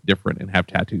little bit different and have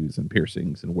tattoos and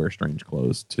piercings and wear strange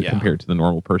clothes compared to the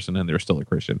normal person, and they're still a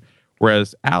Christian.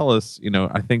 Whereas Alice,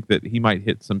 I think that he might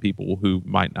hit some people who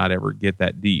might not ever get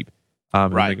that deep.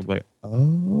 And they can be like,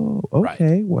 oh,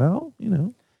 okay, well,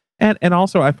 And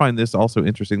also, I find this also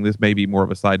interesting. This may be more of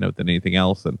a side note than anything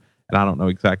else, and I don't know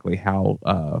exactly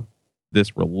how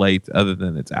this relates other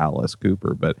than it's Alice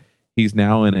Cooper, but he's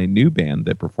now in a new band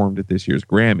that performed at this year's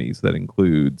Grammys that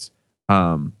includes,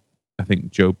 I think,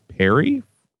 Joe Perry?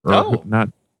 Not,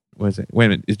 what is it? Wait a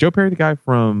minute. Is Joe Perry the guy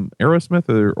from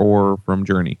Aerosmith or from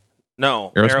Journey?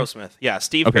 No, Aerosmith. Yeah,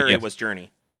 Steve Perry was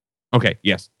Journey. Okay,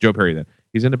 yes, Joe Perry then.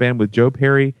 He's in a band with Joe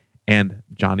Perry and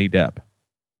Johnny Depp.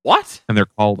 What? And they're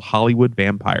called Hollywood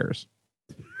Vampires.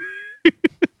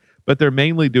 But they're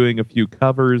mainly doing a few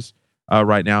covers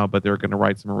right now, but they're going to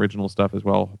write some original stuff as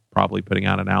well, probably putting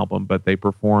out an album. But they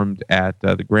performed at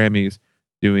the Grammys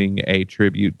doing a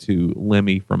tribute to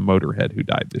Lemmy from Motorhead, who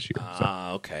died this year.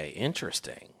 Okay.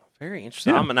 Interesting. Very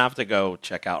interesting. Yeah. I'm going to have to go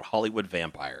check out Hollywood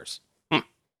Vampires.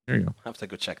 There you go. I'll have to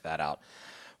go check that out.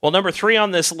 Well, number 3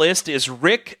 on this list is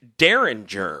Rick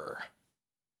Derringer.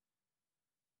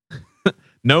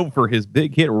 Known for his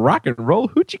big hit Rock and Roll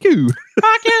Hoochie Coo.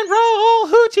 Rock and Roll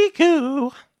Hoochie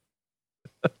Coo.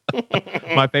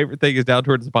 My favorite thing is down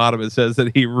towards the bottom. It says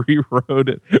that he rewrote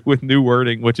it with new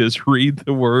wording, which is read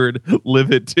the word,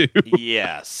 live it too.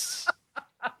 Yes.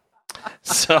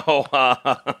 So,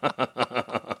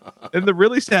 and the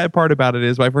really sad part about it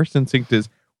is my first instinct is,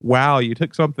 wow, you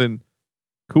took something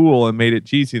cool and made it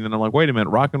cheesy. And then I'm like, wait a minute,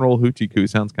 rock and roll hoochie coo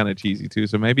sounds kind of cheesy too.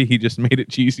 So maybe he just made it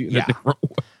cheesy in a different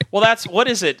way. Well, that's, what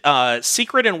is it?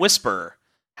 Secret and Whisper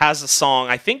has a song.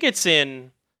 I think it's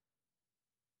in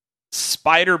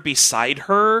Spider Beside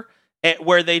Her,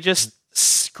 where they just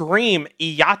scream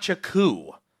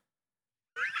Iyachaku.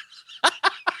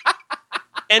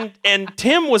 And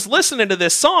Tim was listening to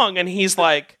this song and he's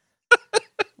like,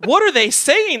 what are they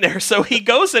saying there? So he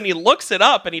goes and he looks it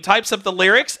up and he types up the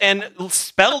lyrics, and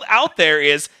spelled out there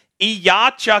is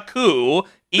Iyachaku,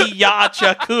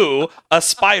 Iyachaku, a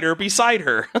spider beside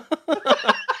her.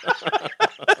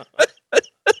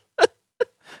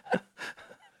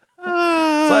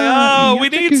 It's like, oh, we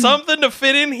need something to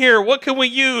fit in here. What can we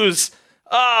use?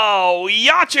 Oh,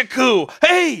 Yachaku.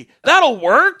 Hey, that'll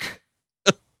work.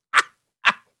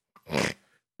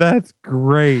 That's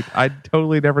great. I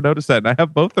totally never noticed that. And I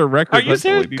have both their records. Are you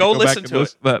serious? Go listen to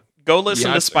it. That. Go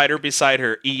listen to Spider Beside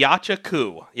Her.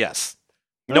 Iyachaku. Yes.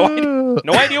 No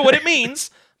idea what it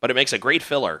means, but it makes a great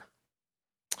filler.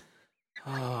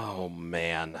 Oh,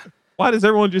 man. Why does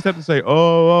everyone just have to say,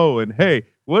 oh, and hey,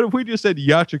 what if we just said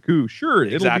Yachaku? Sure,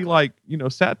 it'll be like,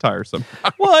 satire somehow.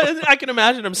 Well, I can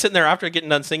imagine him sitting there after getting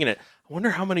done singing it. I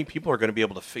wonder how many people are going to be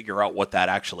able to figure out what that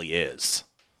actually is.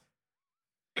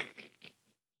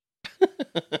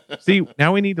 See,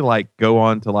 now we need to go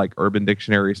on to Urban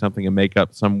Dictionary or something and make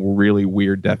up some really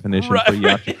weird definition for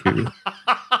Yachaku.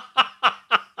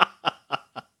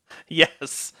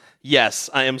 Yes,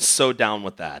 I am so down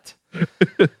with that.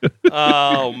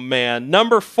 Oh, man.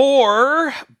 Number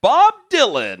 4, Bob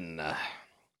Dylan.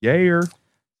 Yair.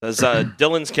 Says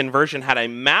Dylan's conversion had a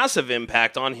massive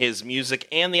impact on his music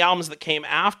and the albums that came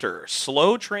after.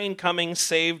 Slow Train Coming,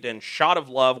 Saved, and Shot of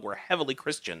Love were heavily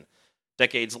Christian.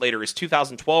 Decades later, his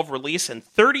 2012 release and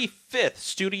 35th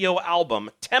studio album,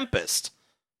 Tempest,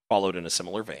 followed in a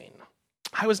similar vein.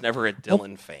 I was never a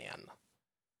Dylan fan.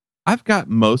 I've got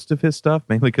most of his stuff,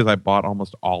 mainly because I bought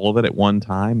almost all of it at one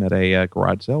time at a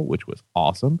garage sale, which was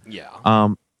awesome. Yeah.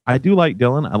 I do like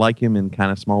Dylan. I like him in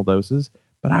kind of small doses,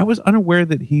 but I was unaware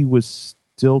that he was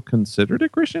still considered a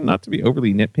Christian, not to be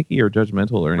overly nitpicky or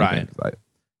judgmental or anything.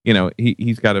 Right.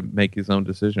 He's got to make his own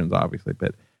decisions, obviously,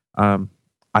 but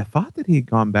I thought that he had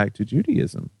gone back to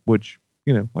Judaism, which,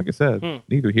 like I said,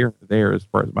 neither here nor there as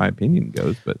far as my opinion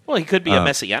goes. But he could be a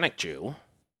Messianic Jew.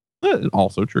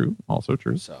 Also true.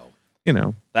 So,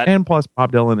 and plus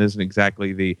Bob Dylan isn't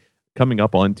exactly the coming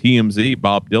up on TMZ,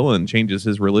 Bob Dylan changes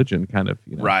his religion kind of,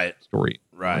 story.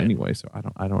 Right. Anyway, so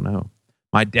I don't know.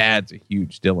 My dad's a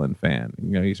huge Dylan fan.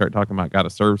 You start talking about got to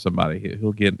serve somebody,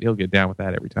 he'll get down with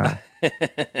that every time.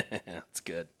 That's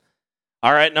good.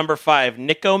 All right, number 5,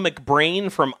 Nico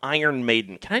McBrain from Iron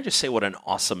Maiden. Can I just say what an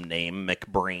awesome name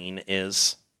McBrain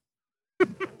is?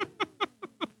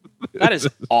 That is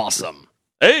awesome.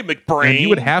 Hey, McBrain. And you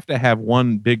would have to have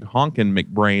one big honkin'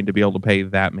 McBrain to be able to play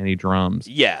that many drums.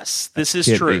 Yes, this is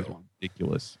true. Is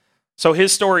ridiculous. So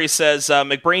his story says,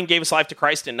 McBrain gave his life to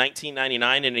Christ in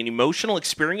 1999 in an emotional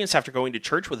experience after going to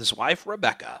church with his wife,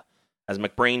 Rebecca. As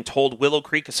McBrain told Willow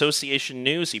Creek Association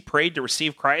News, he prayed to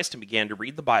receive Christ and began to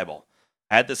read the Bible.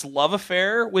 I had this love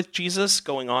affair with Jesus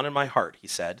going on in my heart, he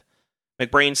said.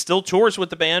 McBrain still tours with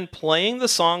the band, playing the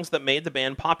songs that made the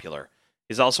band popular.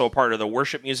 He's also a part of the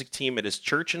worship music team at his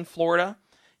church in Florida.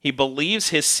 He believes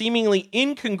his seemingly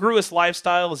incongruous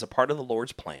lifestyle is a part of the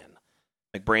Lord's plan.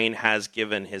 McBrain has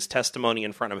given his testimony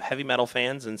in front of heavy metal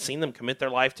fans and seen them commit their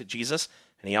life to Jesus,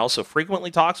 and he also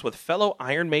frequently talks with fellow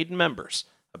Iron Maiden members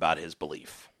about his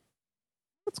belief.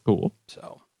 That's cool.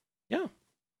 So, yeah.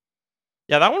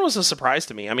 Yeah, that one was a surprise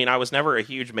to me. I mean, I was never a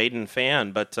huge Maiden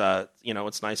fan, but,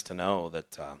 it's nice to know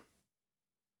that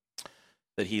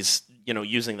that he's,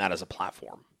 using that as a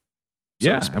platform.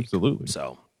 Yeah, absolutely.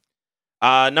 So,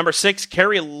 number 6,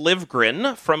 Carrie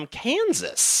Livgren from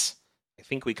Kansas. I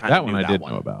think we kind of knew that one. I did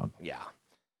know about. Yeah.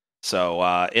 So,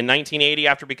 in 1980,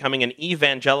 after becoming an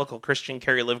evangelical Christian,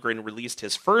 Carrie Livgren released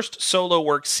his first solo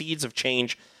work, Seeds of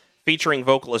Change, featuring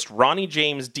vocalist Ronnie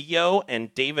James Dio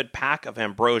and David Pack of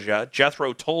Ambrosia,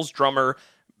 Jethro Tull's drummer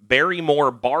Barrymore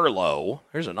Barlow.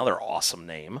 There's another awesome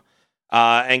name.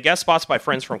 And guest spots by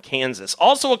friends from Kansas.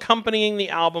 Also accompanying the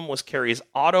album was Carrie's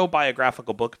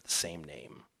autobiographical book of the same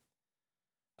name.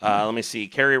 Let me see.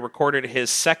 Carrie recorded his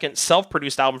second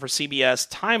self-produced album for CBS,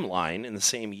 Timeline, in the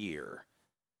same year.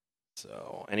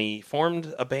 So, and he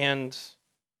formed a band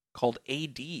called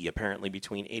AD, apparently,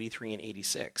 between 83 and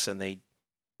 86. And they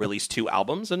released 2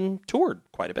 albums and toured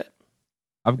quite a bit.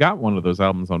 I've got one of those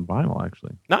albums on vinyl,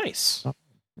 actually. Nice. Oh,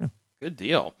 yeah. Good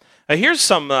deal. Here's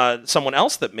someone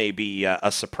else that may be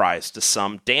a surprise to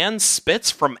some. Dan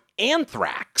Spitz from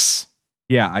Anthrax.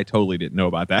 Yeah, I totally didn't know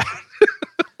about that.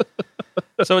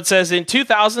 So it says in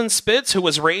 2000, Spitz, who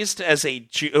was raised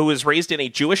in a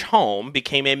Jewish home,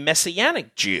 became a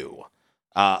Messianic Jew,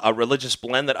 a religious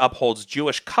blend that upholds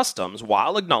Jewish customs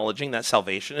while acknowledging that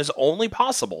salvation is only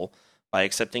possible by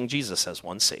accepting Jesus as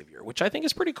one Savior, which I think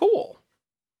is pretty cool.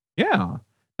 Yeah.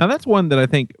 Now that's one that I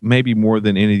think maybe more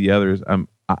than any of the others,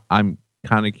 I'm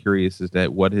kind of curious as to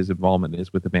what his involvement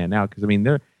is with the band now, because I mean,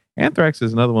 Anthrax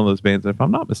is another one of those bands that, if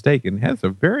I'm not mistaken, has a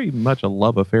very much a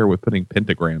love affair with putting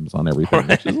pentagrams on everything,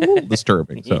 which is a little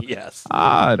disturbing. So yes,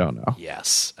 I don't know.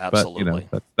 Yes, absolutely.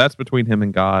 But, that's between him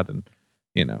and God, and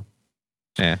I don't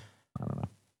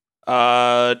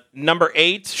know. Number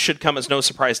 8 should come as no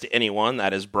surprise to anyone.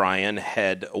 That is Brian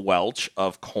Head Welch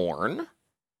of Korn.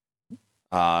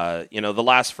 The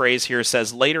last phrase here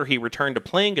says, later he returned to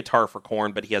playing guitar for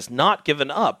Korn, but he has not given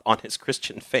up on his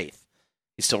Christian faith.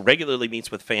 He still regularly meets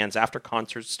with fans after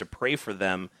concerts to pray for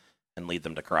them and lead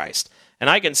them to Christ. And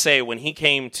I can say, when he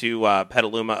came to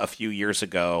Petaluma a few years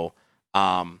ago,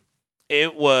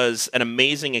 it was an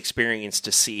amazing experience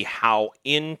to see how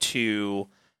into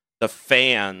the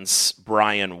fans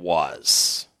Brian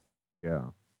was. Yeah.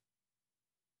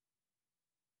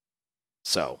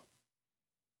 So,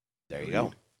 there you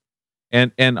go.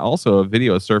 And also a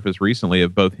video surfaced recently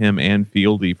of both him and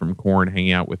Fieldy from Korn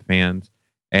hanging out with fans,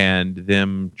 and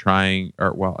them trying,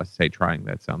 I say trying,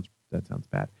 that sounds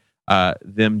bad.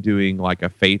 Them doing like a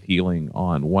faith healing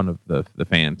on one of the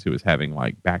fans who was having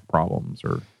like back problems,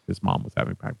 or his mom was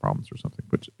having back problems or something,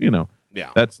 which,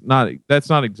 yeah, that's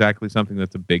not exactly something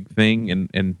that's a big thing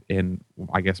in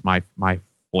I guess my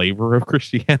flavor of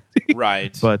Christianity.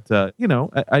 Right. But,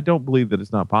 I don't believe that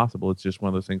it's not possible. It's just one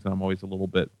of those things that I'm always a little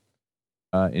bit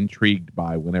intrigued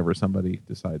by whenever somebody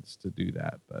decides to do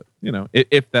that. But,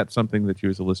 if that's something that you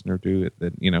as a listener do,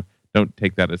 then, don't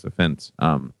take that as offense.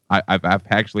 I've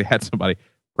actually had somebody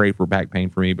pray for back pain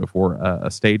for me before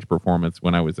a stage performance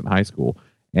when I was in high school,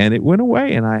 and it went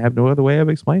away, and I have no other way of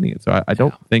explaining it. So I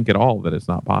don't think at all that it's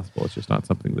not possible. It's just not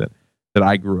something that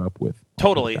I grew up with.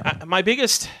 Totally. My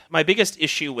biggest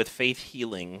issue with faith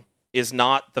healing is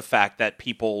not the fact that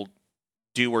people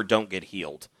do or don't get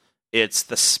healed. It's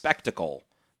the spectacle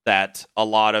that a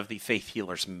lot of the faith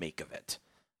healers make of it.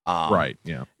 Right.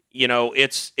 Yeah.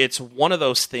 It's one of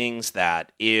those things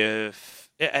that if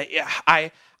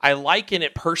I liken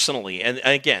it personally, and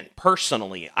again,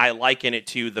 personally, I liken it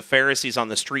to the Pharisees on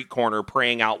the street corner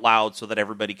praying out loud so that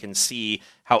everybody can see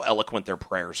how eloquent their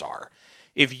prayers are.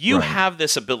 If you have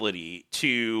this ability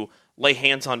to lay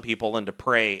hands on people and to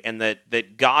pray, and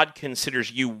that God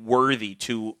considers you worthy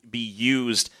to be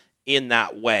used in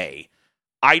that way,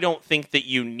 I don't think that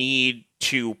you need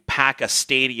to pack a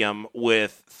stadium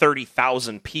with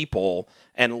 30,000 people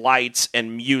and lights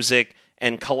and music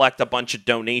and collect a bunch of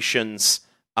donations,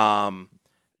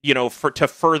 to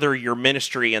further your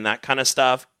ministry and that kind of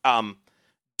stuff.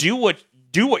 Do what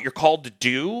you're called to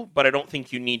do, but I don't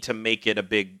think you need to make it a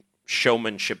big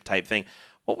showmanship type thing.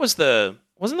 Wasn't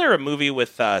there a movie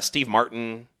with Steve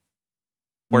Martin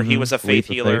where he was a faith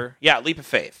healer? Yeah, Leap of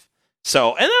Faith.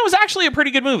 So, and that was actually a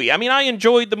pretty good movie. I mean, I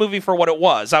enjoyed the movie for what it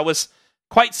was. I was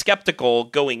quite skeptical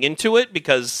going into it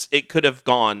because it could have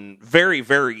gone very,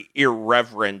 very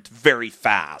irreverent, very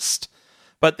fast.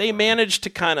 But they managed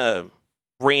to kind of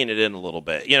rein it in a little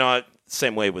bit.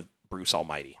 Same way with Bruce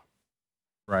Almighty.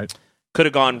 Right. Could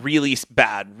have gone really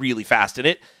bad, really fast. And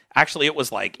it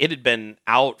was like it had been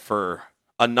out for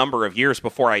a number of years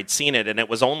before I'd seen it. And it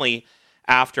was only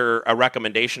after a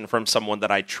recommendation from someone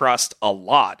that I trust a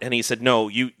lot. And he said, no,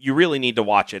 you really need to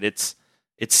watch it.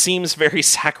 It seems very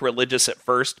sacrilegious at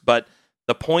first, but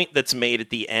the point that's made at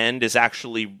the end is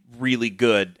actually really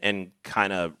good and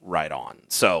kind of right on.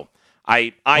 So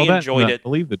I enjoyed it. I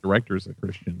believe the director is a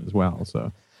Christian as well.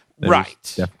 So right.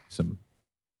 Definitely some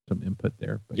input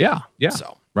there. But yeah.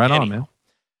 So right on, man.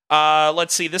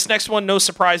 Let's see. This next one, no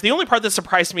surprise. The only part that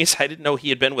surprised me is I didn't know he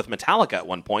had been with Metallica at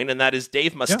one point, and that is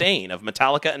Dave Mustaine of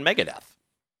Metallica and Megadeth.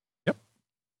 Yep.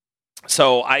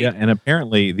 So and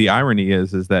apparently the irony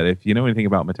is that if you know anything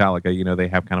about Metallica, they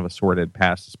have kind of a sordid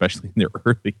past, especially in their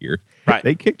early years. Right.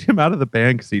 They kicked him out of the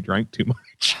band because he drank too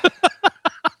much.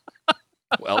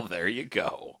 Well, there you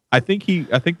go. I think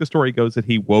the story goes that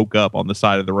he woke up on the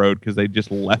side of the road because they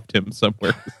just left him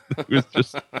somewhere. He was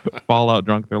just fallout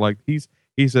drunk. They're like, he's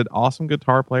an awesome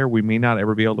guitar player. We may not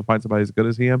ever be able to find somebody as good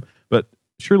as him, but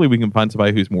surely we can find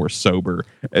somebody who's more sober.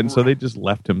 And so they just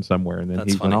left him somewhere, and then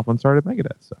he went off and started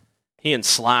Megadeth. So He and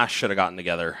Slash should have gotten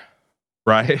together.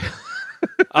 Right.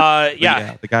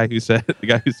 Yeah. The guy who said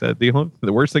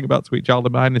the worst thing about Sweet Child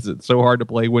of Mine is it's so hard to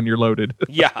play when you're loaded.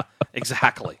 Yeah,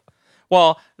 exactly.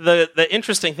 Well, the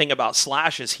interesting thing about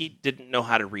Slash is he didn't know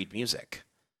how to read music.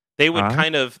 They would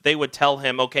they would tell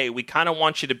him, okay, we kind of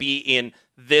want you to be in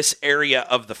this area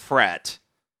of the fret.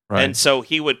 Right. And so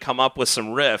he would come up with some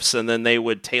riffs, and then they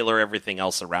would tailor everything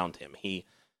else around him.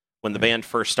 When the band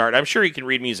first started, I'm sure he can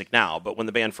read music now, but when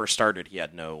the band first started, he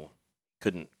had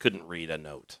couldn't read a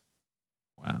note.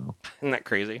 Wow. Isn't that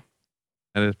crazy?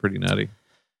 That is pretty nutty.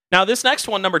 Now, this next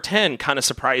one, number 10, kind of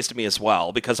surprised me as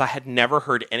well, because I had never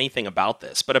heard anything about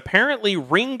this. But apparently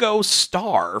Ringo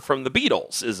Starr from the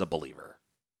Beatles is a believer.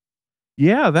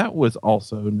 Yeah, that was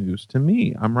also news to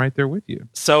me. I'm right there with you.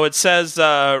 So it says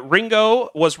Ringo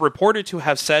was reported to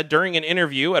have said during an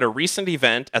interview at a recent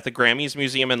event at the Grammys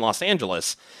Museum in Los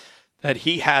Angeles that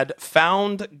he had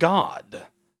found God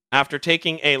after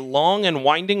taking a long and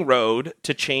winding road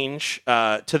to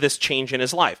this change in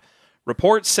his life.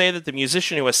 Reports say that the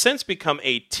musician, who has since become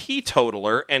a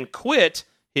teetotaler and quit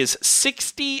his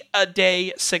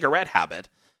 60-a-day cigarette habit,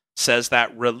 says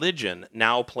that religion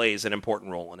now plays an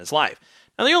important role in his life.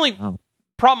 Now, the only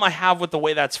problem I have with the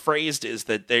way that's phrased is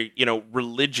that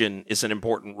religion is an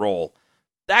important role.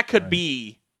 That could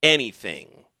be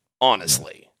anything,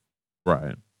 honestly.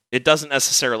 Right. It doesn't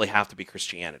necessarily have to be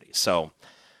Christianity. So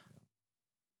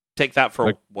take that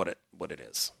for what it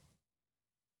is.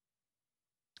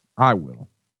 I will.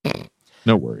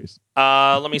 No worries.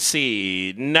 Let me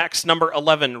see. Next, number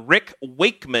 11, Rick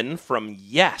Wakeman from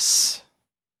Yes.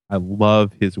 I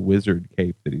love his wizard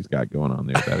cape that he's got going on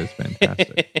there. That is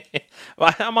fantastic.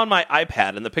 Well, I'm on my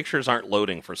iPad and the pictures aren't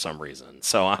loading for some reason,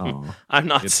 so I'm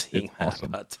not seeing that.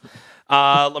 Awesome. But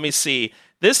let me see.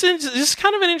 This is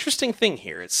kind of an interesting thing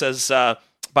here. It says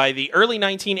by the early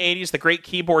 1980s, the great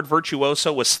keyboard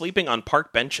virtuoso was sleeping on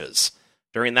park benches.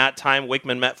 During that time,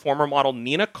 Wakeman met former model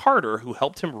Nina Carter, who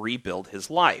helped him rebuild his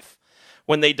life.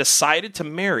 When they decided to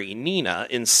marry, Nina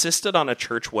insisted on a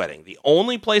church wedding. The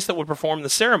only place that would perform the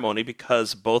ceremony,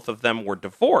 because both of them were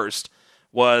divorced,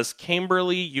 was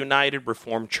Camberley United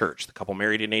Reformed Church. The couple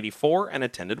married in 1984 and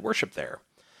attended worship there.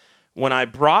 When I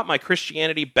brought my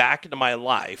Christianity back into my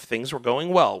life, things were going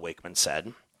well, Wakeman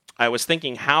said. I was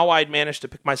thinking how I'd managed to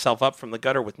pick myself up from the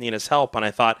gutter with Nina's help, and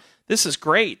I thought, this is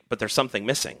great, but there's something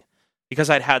missing. Because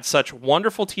I'd had such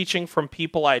wonderful teaching from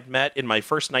people I'd met in my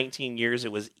first 19 years,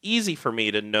 it was easy for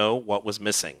me to know what was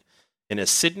missing. In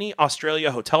his Sydney,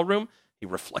 Australia hotel room, he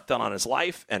reflected on his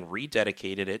life and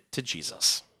rededicated it to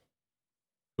Jesus.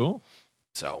 Cool.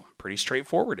 So, pretty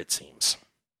straightforward, it seems.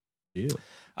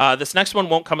 Yeah. This next one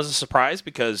won't come as a surprise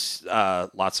because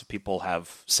lots of people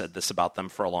have said this about them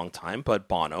for a long time, but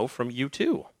Bono from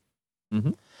U2.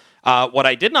 Mm-hmm. What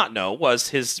I did not know was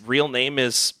his real name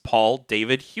is Paul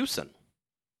David Hewson.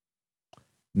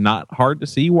 Not hard to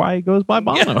see why he goes by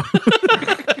Bono.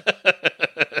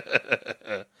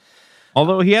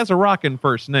 Although he has a rockin'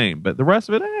 first name, but the rest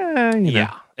of it,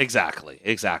 Yeah, exactly.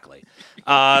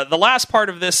 The last part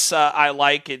of this I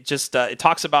like. It just it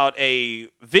talks about a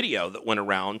video that went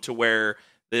around to where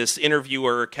this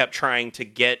interviewer kept trying to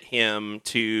get him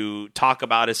to talk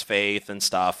about his faith and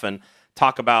stuff and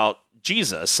talk about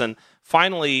Jesus. And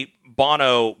finally,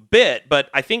 Bono bit, but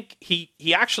I think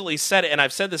he actually said it, and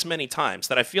I've said this many times,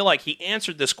 that I feel like he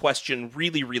answered this question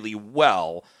really, really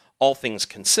well, all things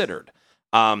considered.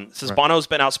 Says Bono's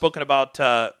been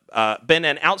been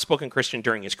an outspoken Christian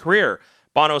during his career.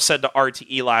 Bono said to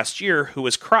RTE last year, "Who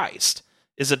is Christ?"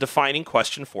 is a defining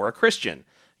question for a Christian.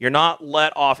 You're not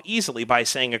let off easily by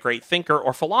saying a great thinker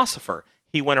or philosopher.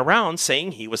 He went around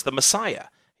saying he was the Messiah.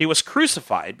 He was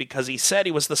crucified because he said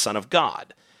he was the Son of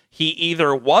God. He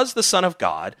either was the Son of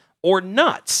God or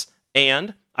nuts.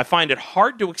 And I find it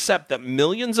hard to accept that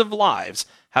millions of lives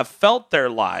have felt their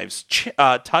lives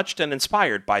touched and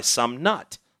inspired by some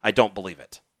nut. I don't believe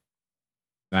it.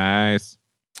 Nice.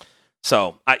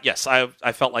 So, yes,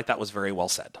 I felt like that was very well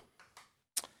said.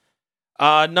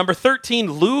 Number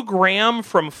 13, Lou Gramm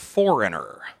from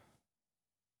Foreigner.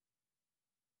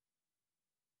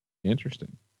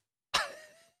 Interesting.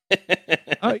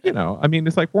 I mean,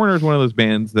 it's like Foreigner is one of those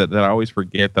bands that I always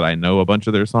forget that I know a bunch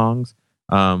of their songs.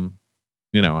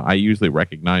 I usually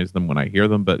recognize them when I hear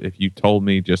them, but if you told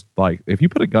me if you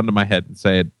put a gun to my head and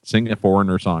said, sing a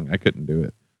Foreigner song, I couldn't do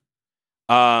it.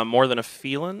 More Than a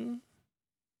Feeling?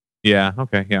 Yeah,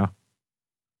 okay, yeah.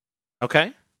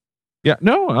 Okay. Yeah,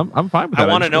 no, I'm fine with that.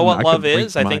 I Want to Know What Love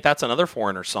Is? I think that's another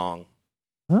Foreigner song.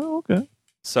 Oh, okay.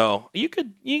 So you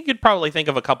could probably think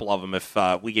of a couple of them if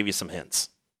we gave you some hints.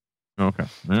 Okay.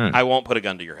 All right. I won't put a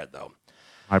gun to your head, though.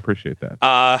 I appreciate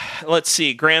that. Let's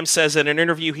see. Graham says in an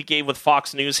interview he gave with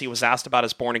Fox News, he was asked about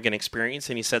his born-again experience,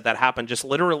 and he said that happened just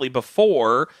literally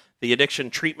before the Addiction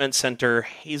Treatment Center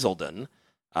Hazelden.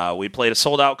 We played a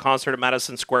sold-out concert at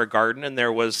Madison Square Garden, and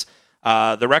there was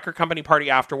the record company party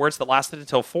afterwards that lasted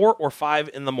until 4 or 5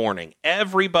 in the morning.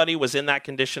 Everybody was in that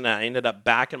condition, and I ended up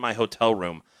back in my hotel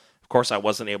room. Of course, I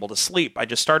wasn't able to sleep. I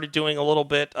just started doing a little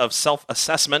bit of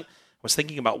self-assessment, was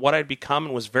thinking about what I'd become,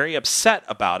 and was very upset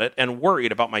about it and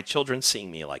worried about my children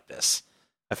seeing me like this.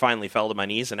 I finally fell to my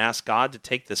knees and asked God to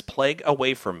take this plague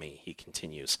away from me, he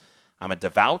continues. I'm a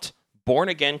devout,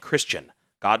 born-again Christian.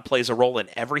 God plays a role in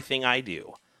everything I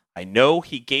do. I know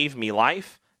he gave me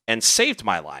life and saved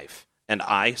my life, and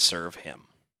I serve him.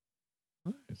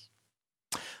 Nice.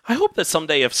 I hope that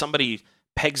someday if somebody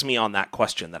pegs me on that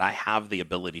question, that I have the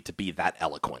ability to be that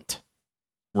eloquent.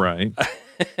 Right.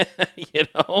 You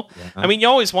know? Yeah. I mean, you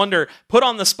always wonder, put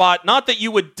on the spot, not that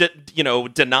you would,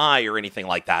 deny or anything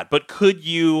like that, but could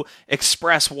you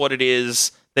express what it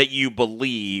is that you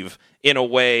believe in a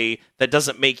way that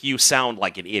doesn't make you sound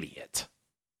like an idiot?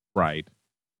 Right.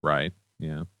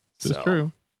 Yeah. This is So.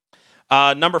 true.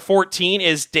 Number 14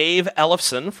 is Dave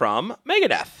Ellefson from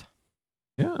Megadeth.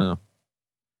 Yeah.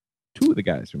 2 of the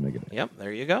guys from Megadeth. Yep,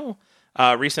 there you go.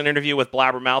 Recent interview with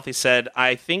Blabbermouth, he said,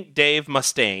 I think Dave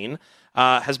Mustaine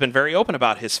has been very open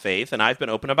about his faith, and I've been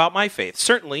open about my faith.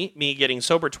 Certainly, me getting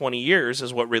sober 20 years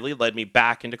is what really led me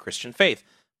back into Christian faith.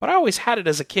 But I always had it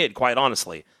as a kid, quite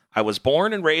honestly. I was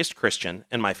born and raised Christian,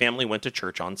 and my family went to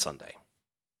church on Sunday.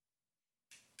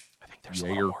 I think there's a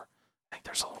little more. I think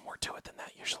there's a little more to it than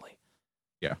that usually.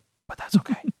 Yeah. But that's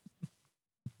okay.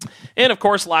 And of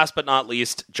course, last but not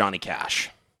least, Johnny Cash.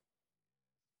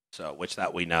 So, which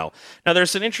that we know. Now,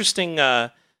 there's an interesting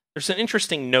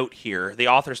note here. The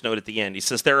author's note at the end. He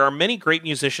says, there are many great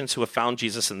musicians who have found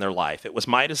Jesus in their life. It was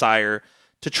my desire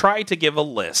to try to give a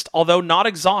list, although not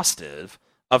exhaustive,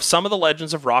 of some of the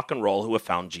legends of rock and roll who have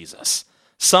found Jesus.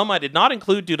 Some I did not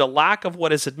include due to lack of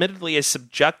what is admittedly a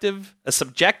subjective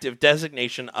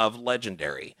designation of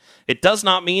legendary. It does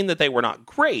not mean that they were not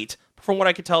great, but from what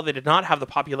I could tell, they did not have the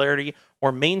popularity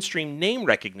or mainstream name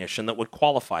recognition that would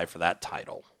qualify for that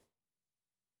title.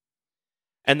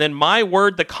 And then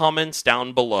the comments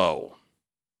down below.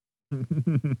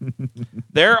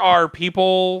 There are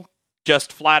people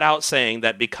just flat out saying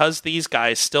that because these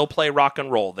guys still play rock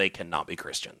and roll, they cannot be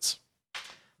Christians.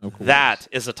 That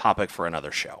is a topic for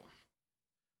another show.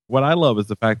 What I love is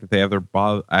the fact that they have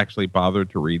actually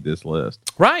bothered to read this list.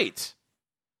 Right.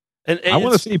 And I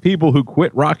want to see people who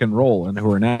quit rock and roll and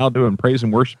who are now doing praise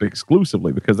and worship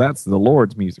exclusively because that's the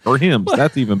Lord's music or hymns.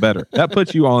 That's even better. That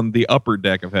puts you on the upper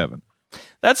deck of heaven.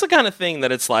 That's the kind of thing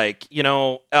that it's like,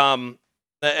 I'm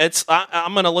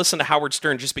going to listen to Howard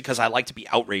Stern just because I like to be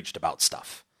outraged about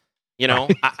stuff.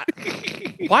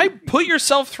 Why put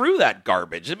yourself through that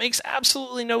garbage? It makes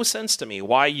absolutely no sense to me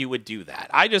why you would do that.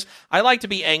 I like to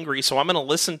be angry, so I'm going to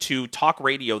listen to talk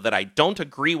radio that I don't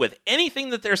agree with anything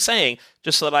that they're saying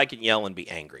just so that I can yell and be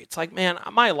angry. It's like, man,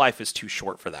 my life is too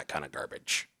short for that kind of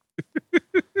garbage.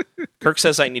 Kirk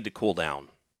says I need to cool down.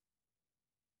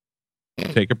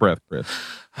 Take a breath, Chris.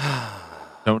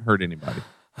 Don't hurt anybody.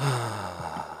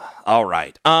 All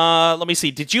right. Let me see.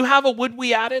 Did you have a Would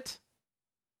We Add It?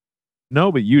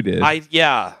 No, but you did. I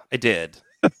did.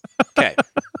 Okay.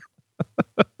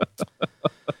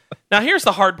 Now, here's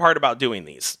the hard part about doing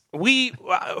these. We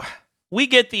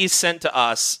get these sent to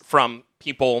us from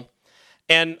people,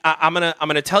 and I'm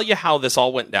gonna tell you how this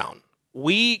all went down.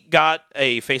 We got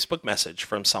a Facebook message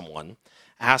from someone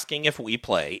asking if we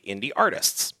play indie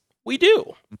artists. We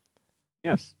do.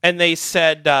 Yes. And they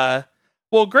said,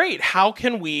 well, great. How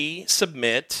can we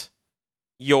submit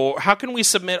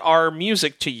our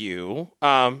music to you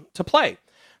to play?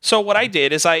 So what I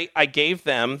did is I gave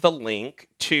them the link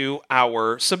to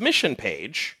our submission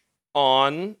page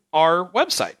on our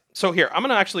website. So here, I'm going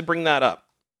to actually bring that up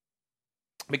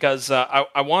because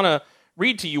I want to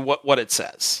read to you what it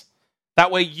says. That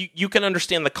way you can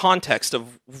understand the context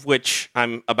of what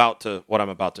I'm about to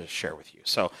share with you.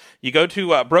 So you go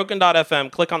to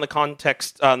broken.fm, click on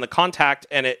the contact,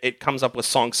 and it comes up with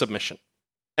song submission.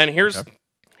 And here's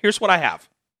what I have.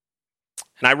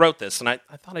 And I wrote this, and I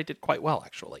thought I did quite well,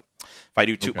 actually, if I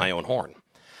do toot my own horn.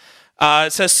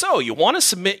 It says, so you want to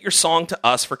submit your song to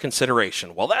us for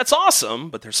consideration. Well, that's awesome,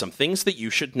 but there's some things that you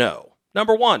should know.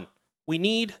 Number 1, we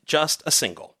need just a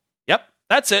single. Yep,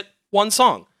 that's it. One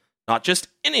song. Not just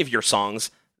any of your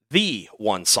songs, the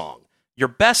one song. Your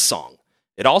best song.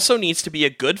 It also needs to be a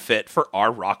good fit for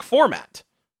our rock format.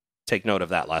 Take note of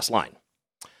that last line.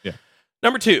 Yeah.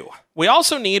 Number 2, we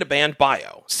also need a band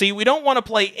bio. See, we don't want to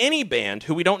play any band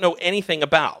who we don't know anything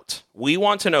about. We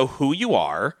want to know who you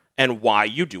are and why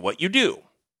you do what you do.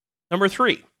 Number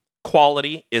 3,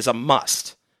 quality is a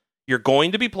must. You're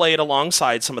going to be played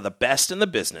alongside some of the best in the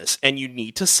business, and you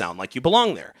need to sound like you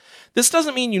belong there. This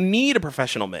doesn't mean you need a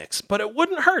professional mix, but it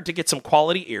wouldn't hurt to get some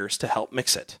quality ears to help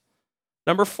mix it.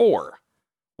 Number 4,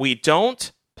 we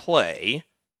don't play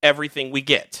everything we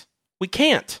get. We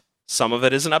can't. Some of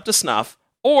it isn't up to snuff,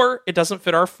 or it doesn't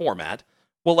fit our format.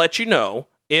 We'll let you know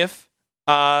if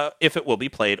it will be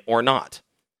played or not.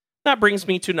 That brings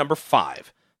me to number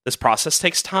 5. This process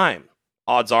takes time.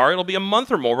 Odds are it'll be a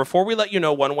month or more before we let you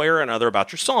know one way or another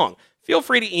about your song. Feel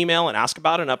free to email and ask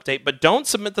about an update, but don't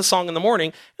submit the song in the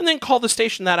morning and then call the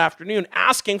station that afternoon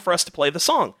asking for us to play the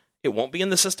song. It won't be in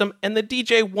the system, and the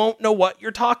DJ won't know what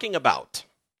you're talking about.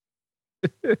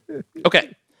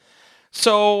 Okay,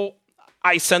 so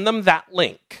I send them that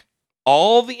link.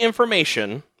 All the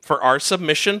information for our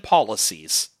submission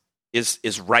policies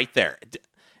is right there.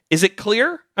 Is it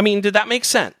clear? I mean, did that make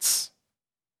sense?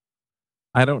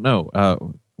 I don't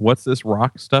know. What's this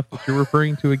rock stuff that you're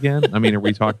referring to again? I mean, are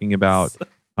we talking about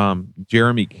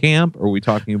Jeremy Camp? Or are we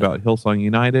talking about Hillsong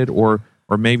United? Or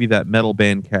maybe that metal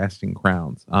band Casting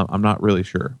Crowns? I'm not really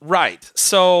sure. Right.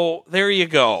 So there you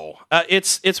go.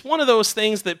 It's one of those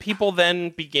things that people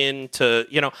then begin to,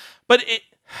 but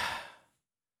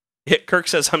Kirk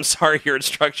says, I'm sorry, your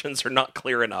instructions are not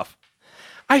clear enough.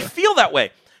 I feel that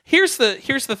way. Here's the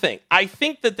thing. I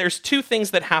think that there's 2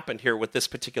 things that happened here with this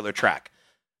particular track.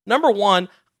 Number 1,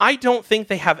 I don't think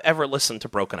they have ever listened to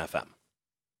Broken FM.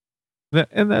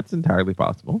 And that's entirely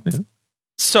possible. Yeah.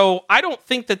 So I don't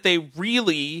think that they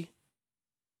really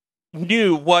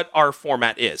knew what our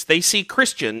format is. They see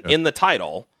Christian in the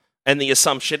title, and the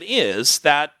assumption is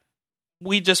that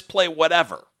we just play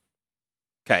whatever.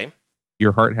 Okay?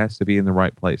 Your heart has to be in the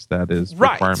right place. That is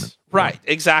requirement. Right,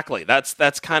 exactly.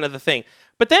 That's kind of the thing.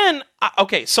 But then,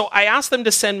 so I asked them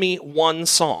to send me one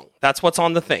song. That's what's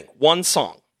on the thing. One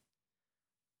song.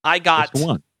 I got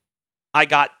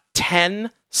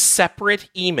 10 separate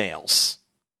emails,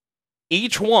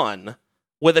 each one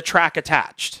with a track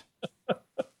attached.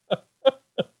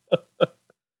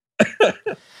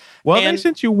 Well, they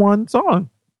sent you one song.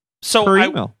 So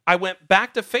I went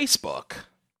back to Facebook,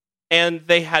 and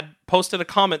they had posted a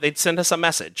comment. They'd sent us a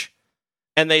message,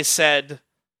 and they said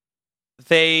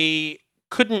they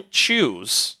couldn't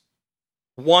choose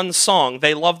one song.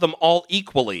 They love them all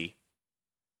equally.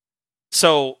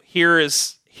 So here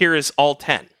is all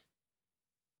 10.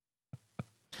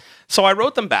 So I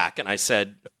wrote them back and I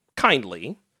said,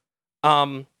 kindly,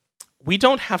 we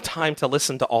don't have time to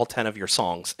listen to all 10 of your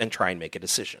songs and try and make a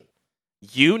decision.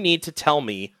 You need to tell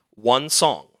me one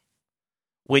song.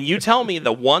 When you tell me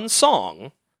the one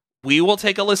song, we will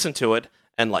take a listen to it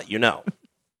and let you know.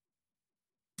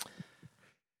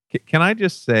 Can I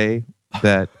just say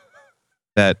that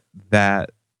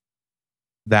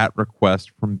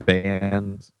request from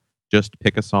bands, just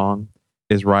pick a song,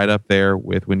 is right up there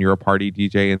with when you're a party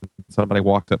DJ and somebody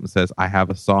walks up and says, I have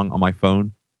a song on my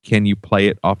phone. Can you play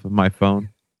it off of my phone?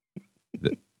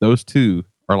 Those 2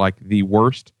 are like the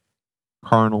worst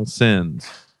carnal sins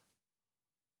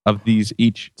of these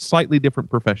each slightly different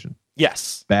profession.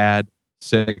 Yes. Bad,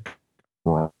 sick,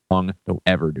 wrong. Don't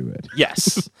ever do it.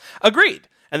 Yes. Agreed.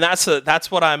 And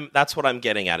that's what I'm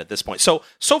getting at this point. So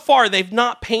far they've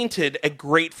not painted a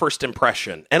great first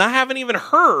impression, and I haven't even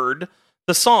heard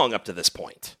the song up to this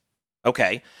point.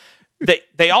 Okay.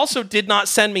 They also did not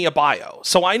send me a bio,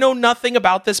 so I know nothing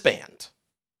about this band.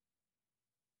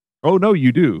 Oh no,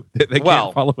 you do. They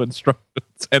can't follow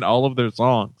instructions, and all of their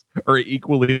songs are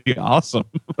equally awesome.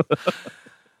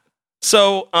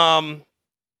 So,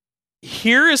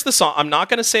 here is the song. I'm not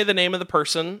going to say the name of the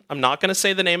person. I'm not going to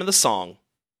say the name of the song.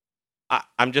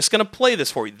 I'm just going to play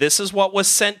this for you. This is what was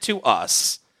sent to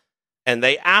us, and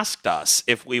they asked us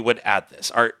if we would add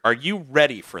this. Are you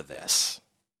ready for this?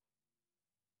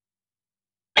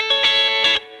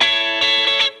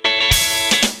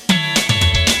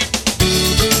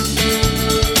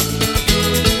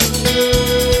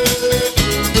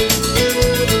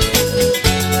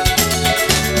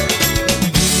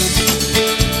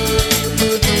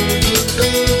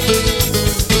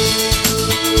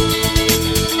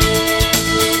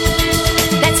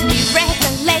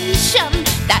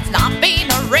 That's not been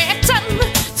written,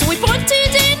 so we put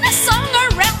it in a song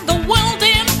around the world.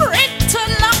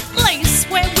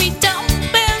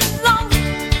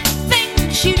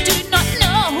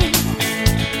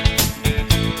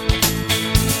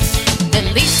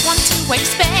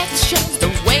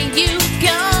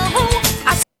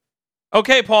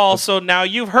 Okay, Paul. So now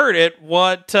you've heard it.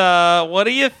 What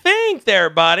do you think, there,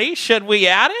 buddy? Should we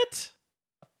add it?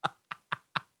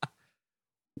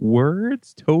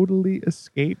 Words totally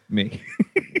escape me.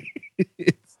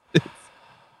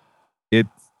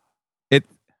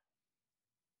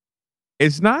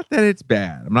 It's not that it's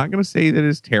bad. I'm not going to say that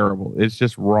it's terrible. It's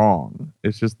just wrong.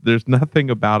 It's just there's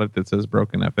nothing about it that says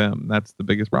Broken FM. That's the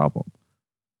biggest problem.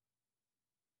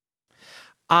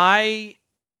 Let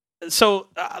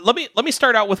me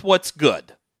start out with what's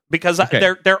good, because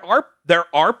there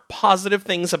are positive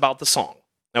things about the song.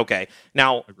 Okay,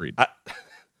 now agreed.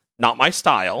 Not my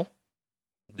style.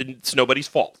 It's nobody's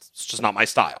fault. It's just not my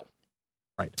style.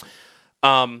 Right.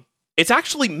 It's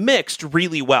actually mixed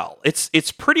really well.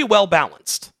 It's pretty well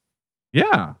balanced.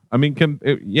 Yeah, I mean,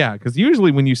 because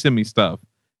usually when you send me stuff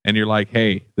and you're like,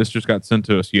 "Hey, this just got sent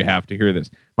to us. You have to hear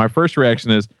this." My first reaction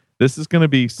is, this is going to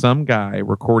be some guy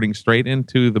recording straight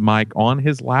into the mic on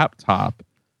his laptop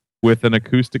with an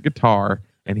acoustic guitar,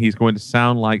 and he's going to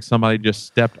sound like somebody just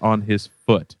stepped on his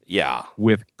foot. Yeah,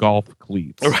 with golf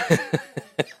cleats.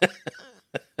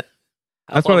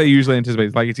 That's what I usually anticipate.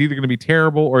 It's like it's either going to be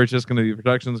terrible, or it's just going to be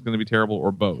production is going to be terrible,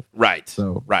 or both. Right.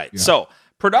 So right. Yeah. So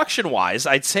production-wise,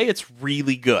 I'd say it's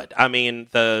really good. I mean,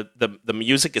 the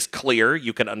music is clear.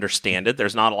 You can understand it.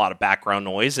 There's not a lot of background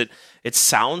noise. It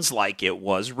sounds like it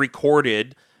was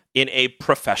recorded in a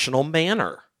professional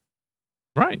manner.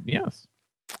 Right. Yes.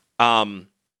 I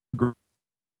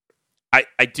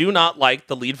do not like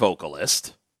the lead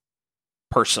vocalist,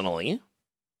 personally,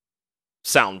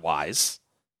 sound-wise.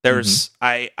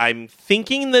 I'm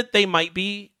thinking that they might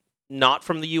be not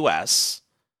from the U.S.,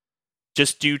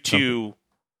 just due to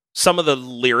some of the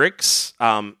lyrics.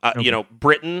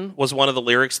 Britain was one of the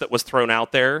lyrics that was thrown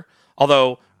out there.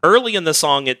 Although early in the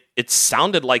song, it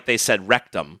sounded like they said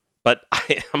rectum, but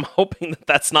I am hoping that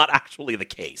that's not actually the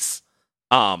case.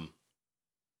 Yeah,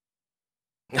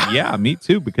 me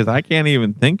too, because I can't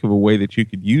even think of a way that you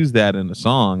could use that in a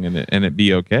song and it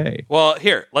be okay. Well,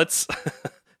 here, let's...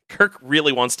 Kirk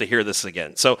really wants to hear this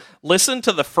again. So listen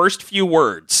to the first few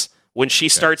words when she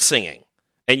starts singing,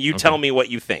 and you tell me what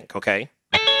you think, okay?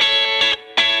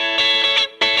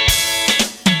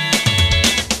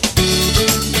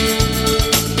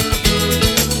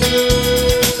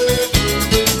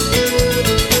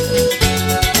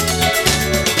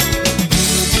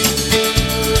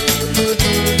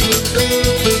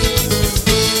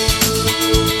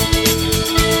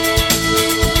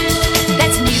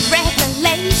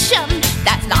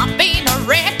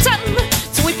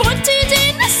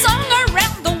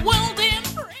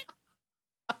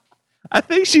 I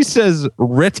think she says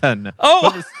written. Oh,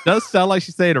 but it does sound like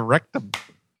she's saying rectum.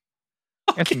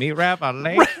 Okay. It's me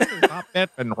revelation. Not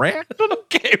been rectum.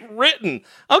 Okay, written.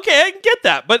 Okay, I can get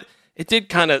that, but it did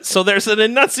kind of. So there's an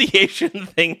enunciation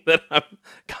thing that I'm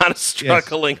kind of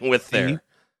struggling with there.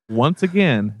 Once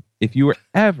again, if you were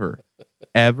ever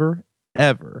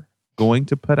going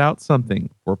to put out something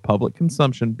for public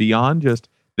consumption beyond just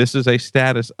this is a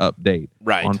status update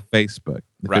on Facebook,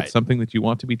 if it's something that you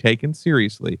want to be taken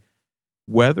seriously,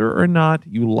 whether or not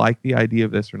you like the idea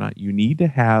of this or not, you need to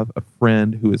have a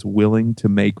friend who is willing to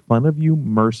make fun of you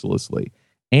mercilessly.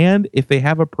 And if they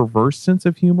have a perverse sense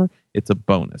of humor, it's a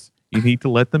bonus. You need to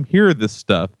let them hear this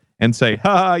stuff and say,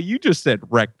 "Ha, you just said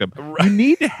rectum." Right. You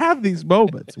need to have these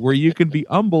moments where you can be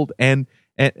humbled and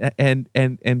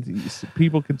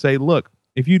people can say, "Look,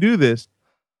 if you do this,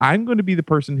 I'm going to be the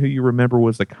person who you remember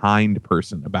was a kind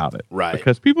person about it." Right.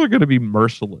 Because people are going to be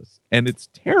merciless, and it's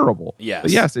terrible. Yes.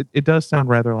 But yes, it does sound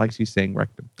rather like she's saying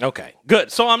rectum. Okay,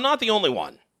 good. So I'm not the only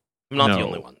one. The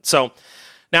only one. So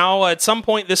now at some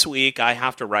point this week, I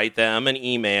have to write them an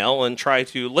email and try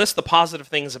to list the positive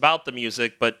things about the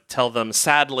music, but tell them,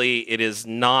 sadly, it is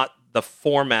not the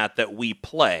format that we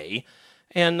play.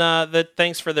 And that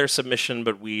thanks for their submission,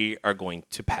 but we are going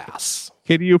to pass.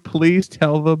 Can you please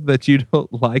tell them that you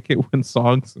don't like it when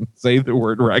songs say the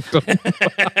word rectum?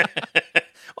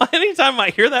 Well, anytime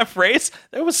I hear that phrase,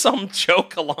 there was some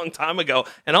joke a long time ago,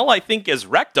 and all I think is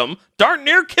rectum darn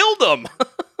near killed him.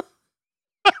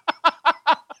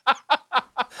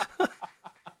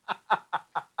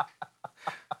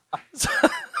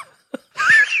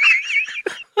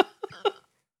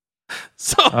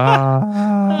 So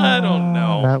I don't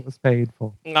know. That was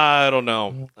painful. I don't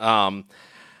know. That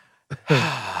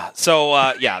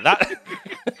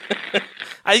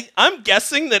I'm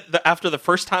guessing that after the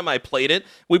first time I played it,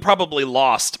 we probably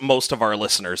lost most of our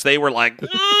listeners. They were like,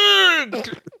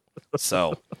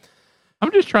 so.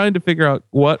 I'm just trying to figure out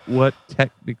what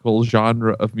technical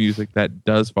genre of music that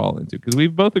does fall into, because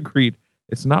we've both agreed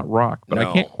it's not rock, but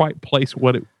I can't quite place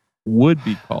what it would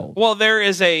be called. Well, there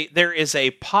is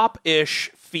a pop-ish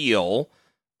feel,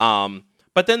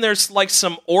 but then there's like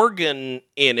some organ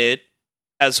in it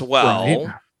as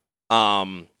well.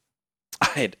 Right.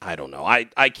 I don't know.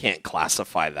 I can't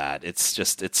classify that. It's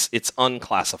just it's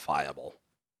unclassifiable.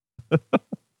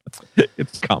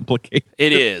 It's complicated.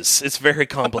 It is. It's very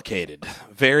complicated.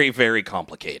 Very, very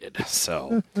complicated.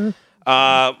 So,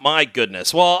 my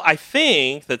goodness. Well, I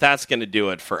think that's going to do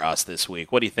it for us this week.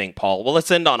 What do you think, Paul? Well,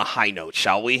 let's end on a high note,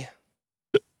 shall we?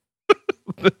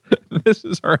 This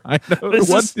is our high note. What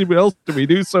else do we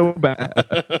do so bad?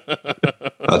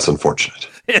 That's unfortunate.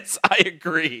 I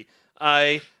agree.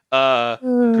 I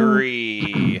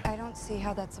agree. I don't see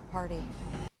how that's a party.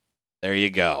 There you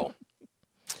go.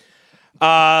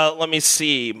 Let me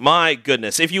see. My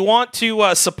goodness. If you want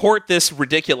to support this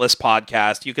ridiculous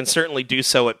podcast, you can certainly do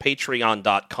so at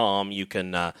patreon.com. You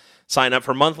can sign up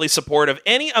for monthly support of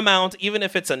any amount, even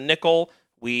if it's a nickel.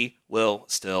 We will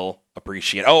still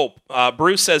appreciate. Oh,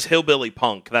 Bruce says hillbilly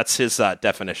punk. That's his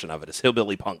definition of it, is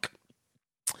hillbilly punk.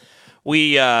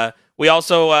 We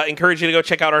also encourage you to go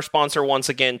check out our sponsor once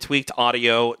again,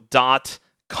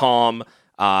 tweakedaudio.com.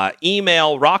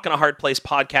 Email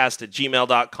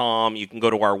rockinahardplacepodcast@gmail.com. You can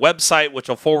go to our website, which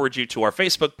will forward you to our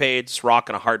Facebook page,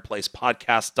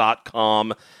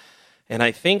 rockinahardplacepodcast.com. And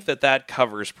I think that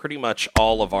covers pretty much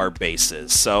all of our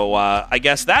bases. So I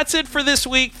guess that's it for this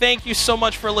week. Thank you so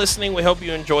much for listening. We hope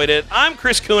you enjoyed it. I'm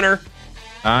Chris Cooner.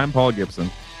 I'm Paul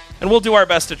Gibson. And we'll do our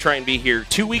best to try and be here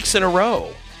 2 weeks in a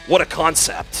row. What a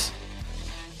concept.